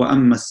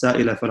وَأَمَّا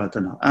السَّائِلَ فَلَا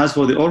تَنْهَرْ. As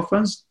for the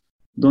orphans,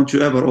 don't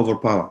you ever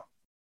overpower.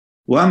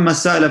 وَأَمَّا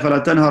السَّائِلَ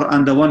فَلَا تَنْهَرْ.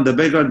 And the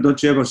beggar,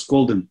 don't you ever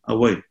scold him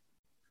away.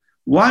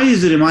 Why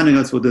is He reminding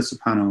us with this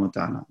subhanahu wa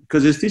ta'ala?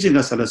 Because He's teaching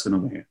us a lesson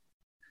over here.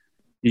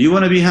 You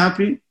want to be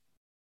happy?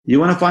 You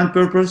want to find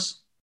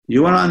purpose?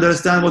 You want to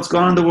understand what's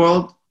going on in the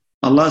world?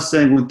 Allah is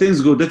saying, when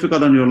things go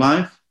difficult in your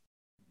life,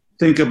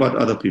 think about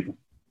other people.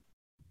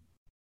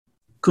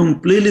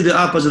 Completely the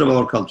opposite of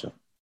our culture.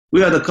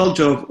 We are the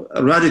culture of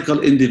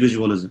radical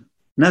individualism.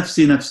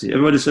 Nafsi, nafsi.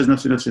 Everybody says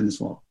nafsi, nafsi in this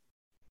world.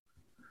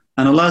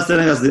 And Allah is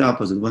telling us the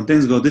opposite. When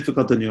things go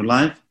difficult in your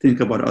life,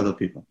 think about other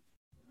people.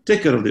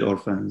 Take care of the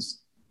orphans.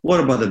 What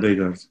about the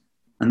beggars?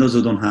 And those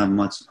who don't have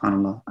much,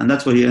 subhanAllah. And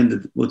that's why He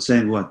ended with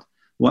saying what?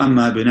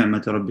 وَأَمَّا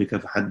بِنِعْمَةِ رَبِّكَ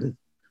فَحَدِّثْ.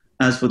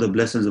 As for the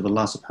blessings of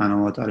Allah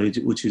subhanahu wa ta'ala,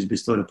 which He's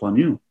bestowed upon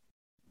you,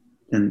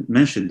 then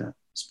mention that.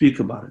 Speak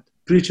about it.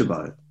 Preach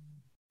about it.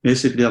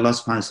 Basically, Allah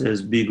subhanahu wa ta'ala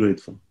says, be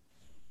grateful.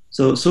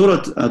 So Surah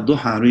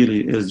Ad-Duha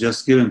really is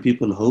just giving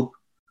people hope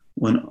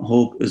when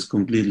hope is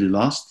completely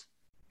lost.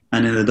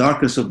 And in the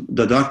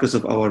darkest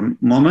of our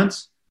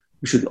moments,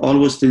 we should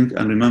always think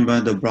and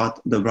remember the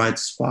bright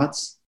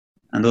spots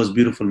and those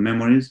beautiful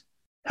memories.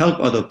 Help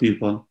other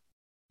people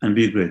and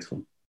be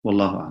grateful.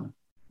 Wallahu a'lam.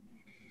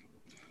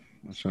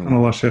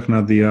 Allah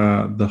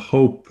Shaykhna, the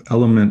hope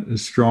element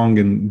is strong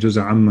in Juz'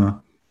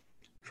 Amma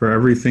for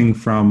everything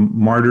from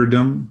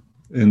martyrdom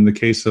in the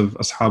case of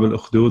Ashab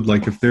al-Ukhdud,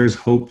 like if there's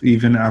hope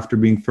even after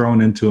being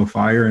thrown into a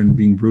fire and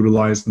being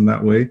brutalized in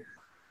that way,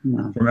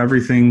 from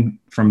everything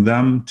from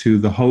them to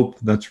the hope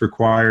that's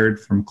required,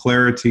 from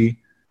clarity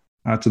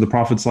to the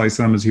Prophet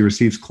ﷺ as he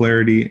receives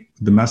clarity,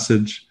 the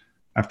message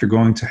after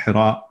going to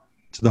Hira,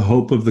 to the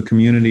hope of the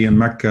community in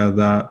Mecca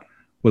that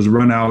was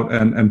run out.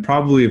 And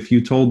probably if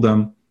you told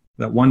them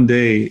that one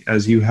day,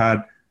 as you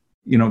had,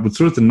 with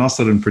Surah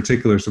An-Nasr in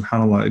particular,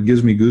 subhanAllah, it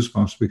gives me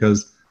goosebumps,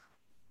 because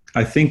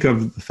I think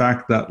of the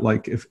fact that,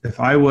 like, if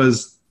I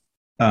was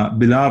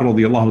Bilal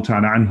radiallahu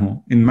ta'ala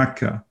anhu in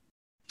Mecca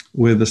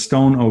with a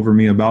stone over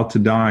me about to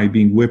die,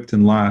 being whipped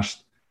and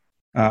lashed,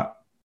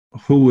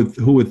 who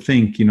would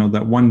think,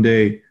 that one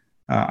day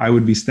I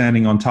would be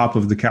standing on top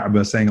of the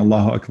Kaaba saying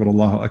Allahu Akbar,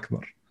 Allahu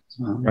Akbar,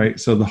 right?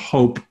 So the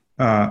hope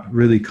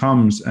really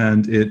comes,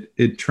 and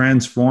it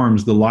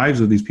transforms the lives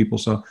of these people.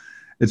 So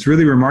it's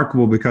really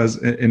remarkable, because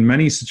in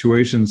many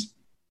situations,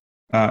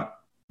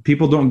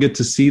 people don't get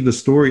to see the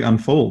story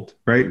unfold,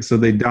 right? So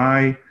they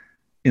die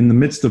in the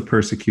midst of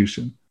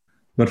persecution.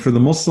 But for the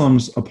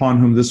Muslims upon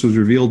whom this was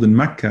revealed in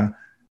Mecca,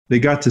 they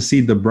got to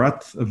see the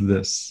breadth of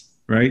this,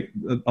 right?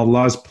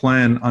 Allah's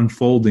plan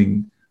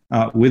unfolding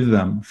with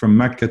them from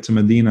Mecca to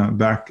Medina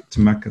back to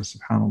Mecca.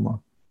 Subhanallah.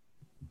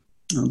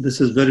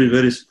 This is very,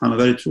 very, subhanAllah,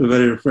 very true,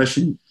 very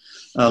refreshing.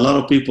 A lot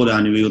of people,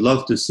 we would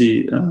love to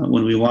see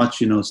when we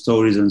watch,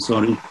 stories and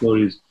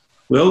stories.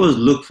 We always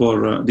look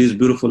for these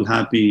beautiful,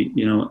 happy,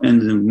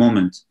 ending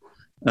moments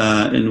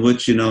in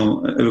which,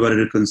 everybody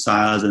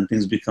reconciles and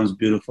things becomes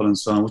beautiful and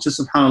so on. Which is,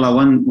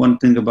 subhanAllah, one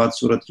thing about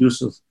Surah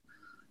Yusuf.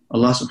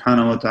 Allah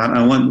subhanahu wa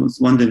ta'ala, and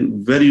one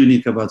thing very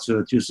unique about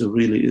Surah Yusuf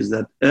really is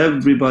that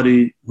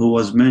everybody who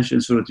was mentioned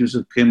in Surah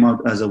Yusuf came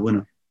out as a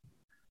winner.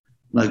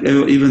 Like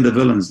even the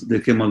villains, they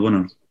came out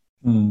winners.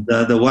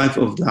 The wife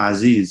of the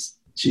Aziz,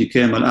 she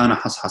came, Al-ana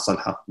has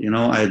al-haq.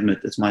 I admit,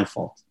 it's my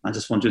fault. I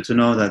just want you to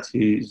know that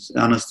he's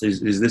honest,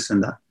 he's this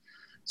and that.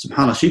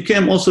 SubhanAllah, she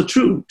came also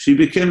true. She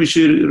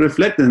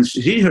reflected, and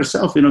she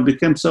herself,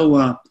 became so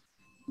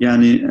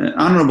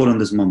honorable in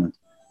this moment.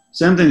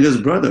 Same thing as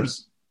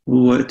brothers,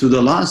 who to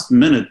the last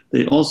minute,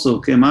 they also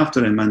came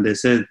after him and they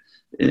said,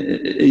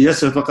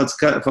 yes, if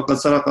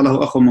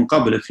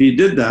he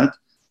did that,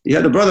 he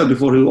had a brother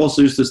before who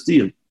also used to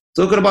steal.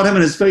 Talking about him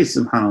in his face,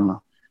 subhanAllah.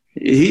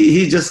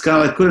 He just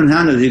kind of couldn't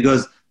handle it. He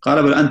goes, you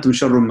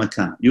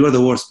are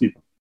the worst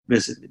people,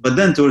 basically. But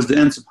then towards the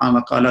end,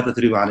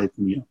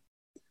 subhanAllah,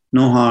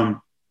 no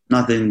harm,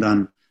 nothing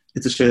done.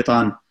 It's a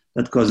shaitan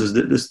that causes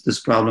this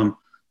problem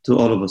to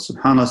all of us,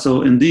 subhanAllah.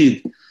 So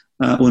indeed,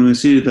 when we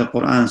see the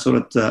Quran,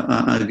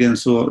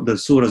 the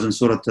surahs in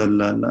Surah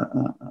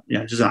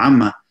Juz'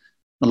 Amma,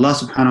 Allah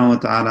subhanahu wa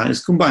ta'ala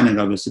is combining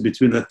obviously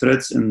between the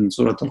threats in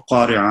Surah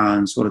Al-Qari'ah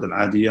and Surah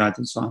Al-Adiyat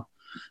and so on.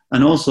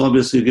 And also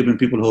obviously giving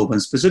people hope.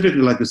 And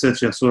specifically, like you said,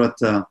 Shaykh, Surah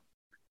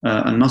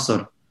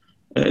Al-Nasr,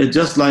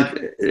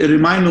 it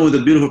reminds me of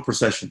a beautiful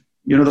procession.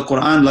 The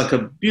Quran like a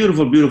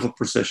beautiful, beautiful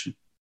procession.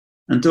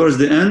 And towards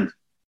the end,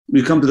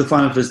 we come to the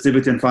final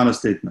festivity and final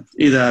statement.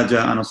 إِذَا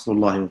جَاءَ نَصْرُ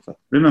اللَّهِ وَالْفَتْحُ.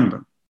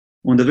 Remember,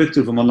 when the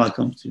victory from Allah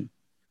comes to you.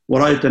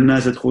 وَرَأَيْتَ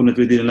النَّاسَ يَدْخُلُونَ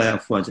فِي دِينِ اللَّهِ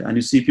أَفْوَاجًا. And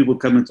you see people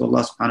coming to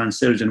Allah subhanahu in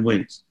surge and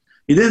waves.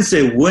 He didn't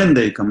say when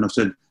they come, he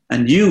said,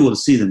 and you will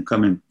see them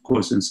coming, of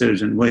course, in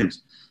surge and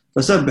waves.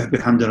 فَسَبِّحْ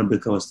بِحَمْدِ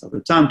رَبِّكَ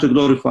وَاسْتَغْفِرْ. Time to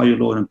glorify your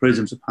Lord and praise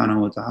Him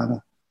subhanahu wa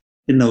ta'ala.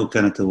 إِنَّهُ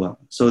كَانَ تَوَّابًا.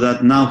 So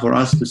that now for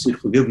us to seek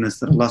forgiveness,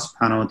 that Allah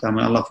subhanahu wa ta'ala,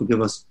 may Allah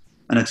forgive us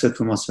and accept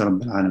from us, Ya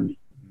Rabbil Alameen.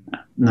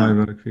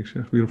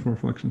 Beautiful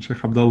reflection.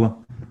 Shaykh Abdullah.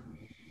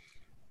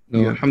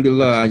 No,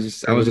 alhamdulillah,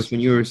 I was just when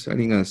you were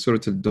studying Surah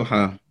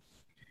Al-Duha,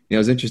 it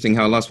was interesting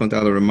how Allah subhanahu wa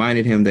ta'ala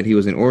reminded him that he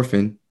was an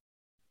orphan,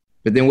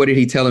 but then what did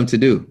he tell him to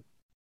do?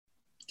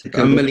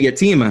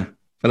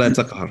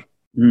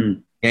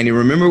 And you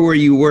remember where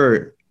you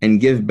were and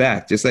give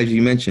back, just as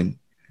you mentioned.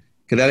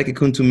 You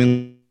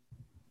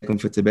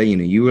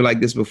were like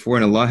this before,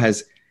 and Allah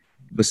has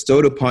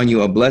bestowed upon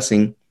you a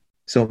blessing,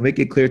 so make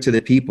it clear to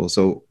the people.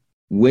 So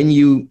when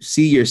you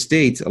see your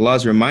state, Allah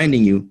is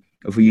reminding you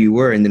of who you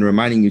were and then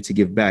reminding you to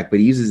give back. But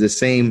He uses the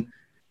same,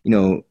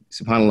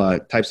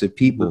 subhanAllah, types of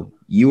people.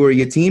 You were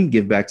yatim,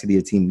 give back to the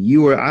yatim.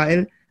 You were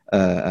a'il,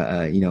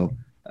 a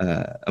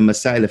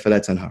masail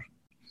fala tanhar.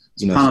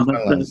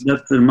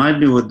 That reminds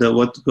me with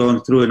what's going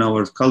through in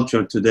our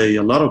culture today.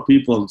 A lot of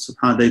people,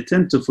 they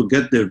tend to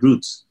forget their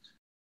roots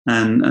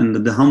and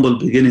the humble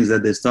beginnings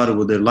that they started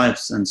with their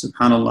lives. And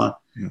subhanAllah,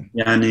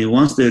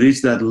 once they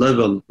reach that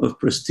level of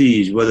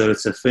prestige, whether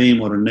it's a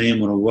fame or a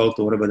name or a wealth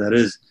or whatever that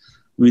is,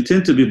 we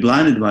tend to be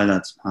blinded by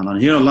that, subhanAllah.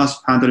 And here Allah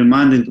subhanahu wa ta'ala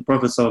reminding the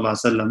Prophet sallallahu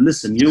alaihi wasallam,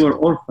 listen, you were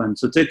orphans,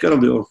 so take care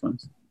of the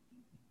orphans.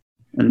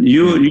 And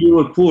you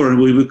were poor, and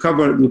we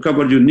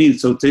covered your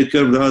needs, so take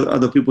care of the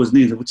other people's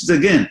needs. Which is,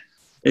 again,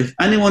 if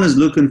anyone is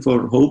looking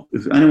for hope,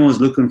 if anyone is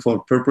looking for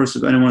purpose,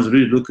 if anyone is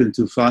really looking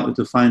to find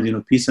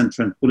peace and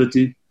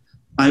tranquility,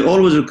 I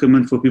always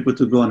recommend for people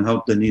to go and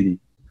help the needy.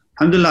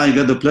 Alhamdulillah, I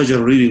got the pleasure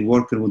of really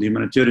working with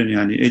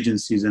humanitarian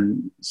agencies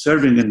and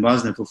serving in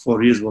Bosnia for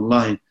 4 years,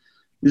 wallahi.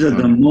 These are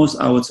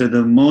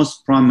the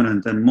most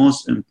prominent and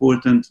most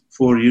important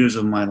 4 years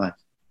of my life.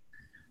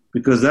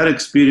 Because that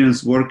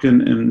experience working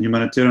in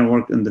humanitarian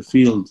work in the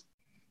field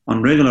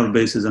on regular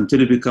basis until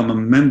you become a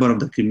member of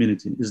the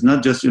community. You're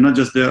not just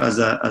there as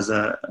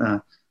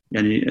a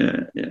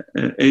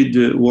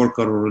aid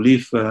worker or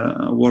relief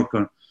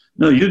worker.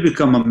 No, you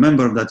become a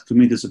member of that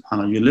community,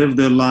 subhanAllah. You live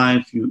their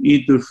life, you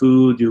eat their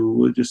food,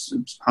 you just,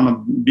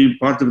 subhanAllah, be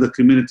part of the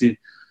community.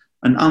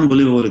 An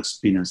unbelievable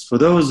experience. For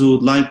those who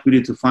would like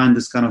really to find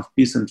this kind of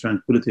peace and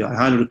tranquility, I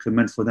highly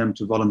recommend for them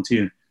to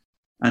volunteer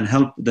and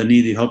help the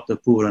needy, help the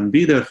poor, and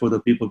be there for the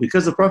people.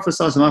 Because the Prophet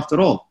ﷺ, after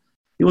all,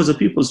 he was a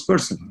people's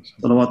person.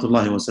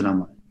 Salawatullahi wa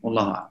salam.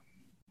 Wallahu a'lam.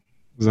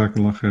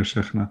 Jazakallah khair,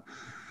 Shaykhna.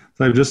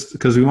 So just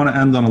because we want to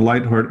end on a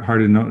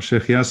light-hearted note,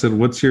 Shaykh Yasir,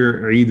 what's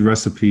your Eid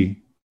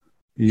recipe?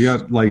 You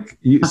got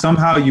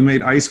somehow you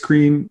made ice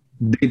cream,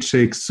 date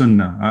shake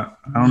sunnah.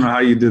 I don't know how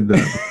you did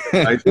that.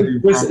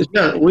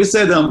 We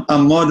said a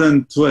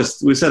modern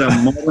twist. We said a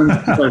modern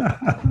twist.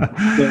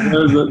 So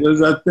there's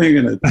that thing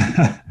in it.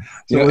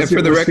 So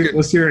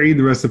what's your Eid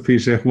recipe,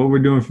 Sheikh? What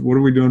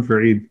are we doing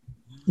for Eid?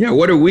 Yeah,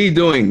 what are we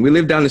doing? We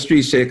live down the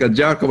street, Sheikh.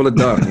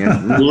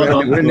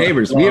 We're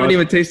neighbors. We haven't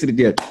even tasted it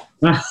yet.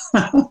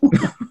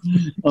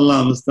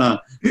 Allah Mustaan.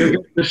 You'll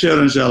get to share,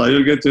 inshallah.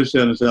 You'll get to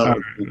share, inshallah.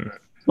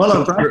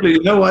 Well, frankly,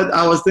 you know what?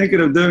 I was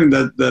thinking of doing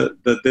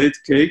the date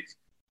cake.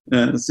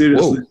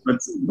 Seriously, but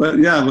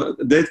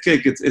date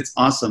cake, it's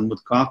awesome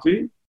with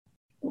coffee.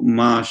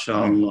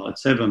 MashaAllah,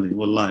 it's heavenly.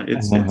 Wallah,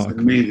 it's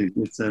amazing.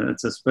 It's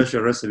a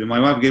special recipe. My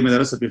wife gave me the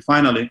recipe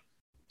finally,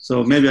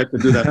 so maybe I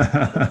could do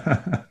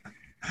that.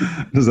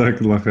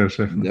 Jazakallah khair,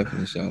 Sheikh. Definitely,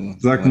 inshallah.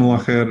 Jazakumullah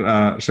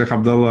khair. Sheikh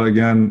Abdullah,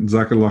 again,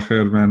 Jazakallah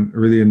khair, man.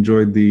 Really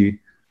enjoyed the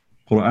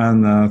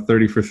Quran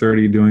 30 for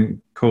 30,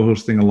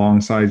 co-hosting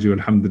alongside you,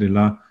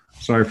 alhamdulillah.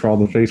 Sorry for all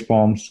the face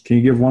palms. Can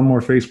you give one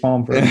more face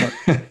palm for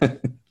everybody?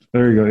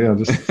 There you go. Yeah,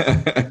 just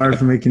sorry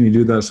for making you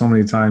do that so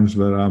many times,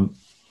 but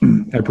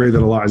I pray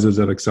that Allah Azza wa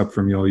Jal accept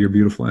from you all your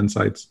beautiful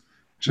insights.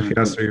 Sheikh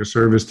Yasser, your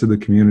service to the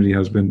community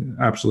has been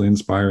absolutely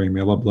inspiring.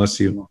 May Allah bless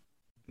you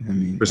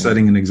for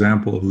setting an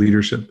example of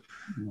leadership.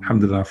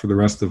 Alhamdulillah, for the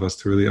rest of us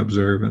to really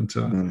observe and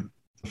to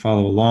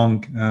follow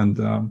along. And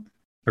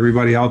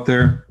everybody out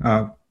there,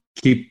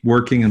 keep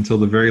working until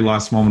the very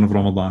last moment of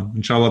Ramadan.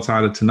 Inshallah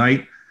ta'ala,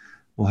 tonight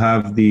we'll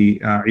have the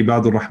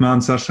Ibadur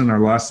Rahman session, our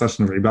last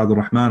session of Ibadur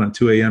Rahman at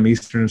 2 a.m.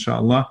 Eastern,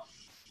 inshallah.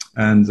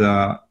 And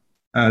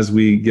as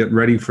we get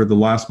ready for the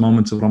last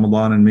moments of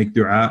Ramadan and make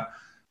dua,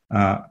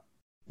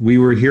 we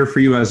were here for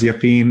you as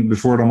Yaqeen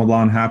before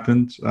Ramadan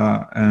happened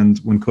and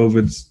when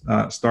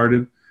COVID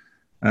started.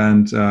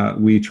 And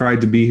we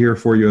tried to be here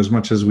for you as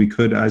much as we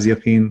could as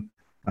Yaqeen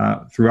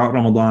throughout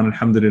Ramadan,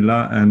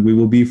 alhamdulillah. And we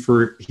will be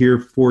here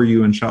for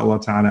you,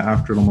 inshallah ta'ala,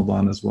 after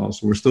Ramadan as well.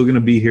 So we're still going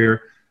to be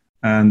here,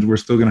 and we're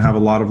still going to have a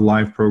lot of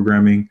live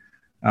programming.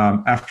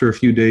 After a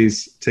few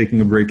days, taking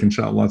a break,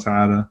 inshallah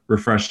ta'ala,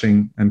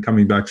 refreshing and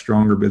coming back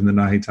stronger,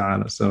 bidhnillahi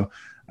ta'ala. So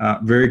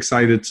very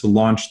excited to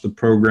launch the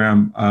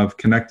program of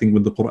connecting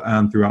with the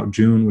Quran throughout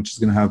June, which is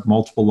going to have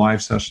multiple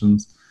live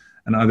sessions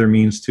and other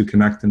means to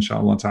connect,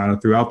 inshallah ta'ala,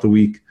 throughout the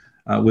week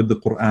with the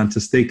Quran, to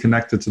stay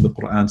connected to the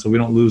Quran so we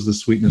don't lose the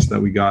sweetness that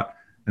we got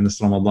in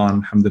this Ramadan,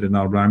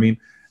 alhamdulillah rabbil alameen.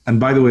 And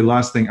by the way,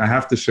 last thing, I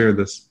have to share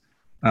this.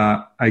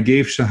 I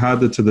gave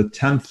Shahada to the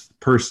 10th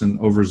person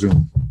over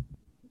Zoom.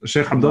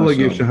 Sheikh Abdullah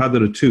gave Shahada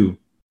to 2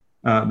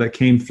 that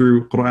came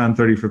through Quran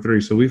 30 for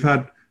 30. So we've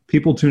had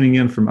people tuning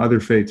in from other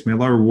faiths. May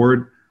Allah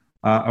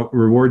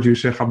reward you,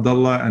 Sheikh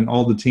Abdullah, and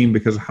all the team,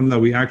 because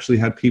alhamdulillah, we actually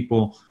had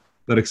people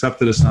that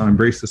accepted Islam,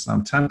 embraced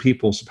Islam. 10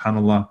 people,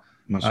 subhanAllah,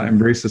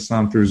 embraced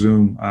Islam through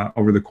Zoom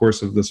over the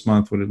course of this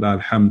month,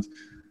 walillah alhamd.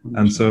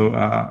 And so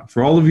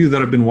for all of you that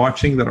have been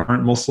watching that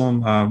aren't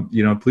Muslim,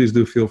 please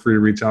do feel free to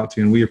reach out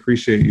to you. And we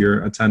appreciate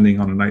your attending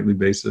on a nightly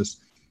basis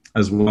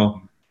as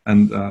well.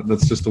 And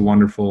that's just a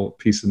wonderful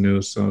piece of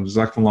news. So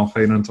jazakumullah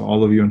khairan to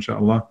all of you,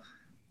 inshallah.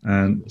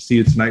 And we'll see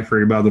you tonight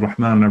for Ibadur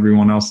Rahman, and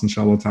everyone else,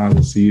 inshallah ta'ala.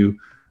 We'll see you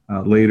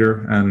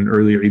later, and an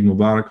earlier Eid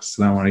Mubarak.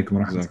 Assalamu alaikum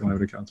wa rahmatullahi wa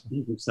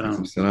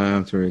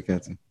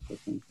barakatuh.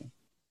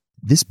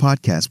 This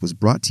podcast was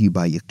brought to you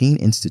by Yaqeen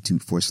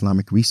Institute for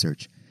Islamic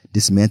Research,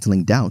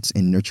 dismantling doubts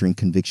and nurturing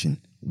conviction,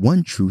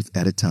 one truth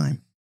at a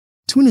time.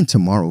 Tune in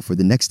tomorrow for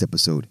the next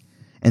episode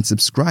and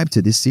subscribe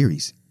to this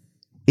series.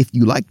 If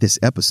you like this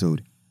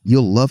episode,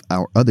 you'll love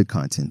our other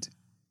content.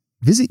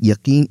 Visit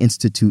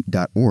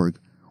yaqeeninstitute.org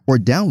or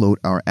download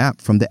our app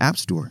from the App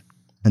Store.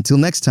 Until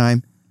next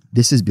time,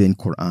 this has been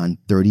Quran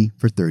 30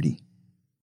 for 30.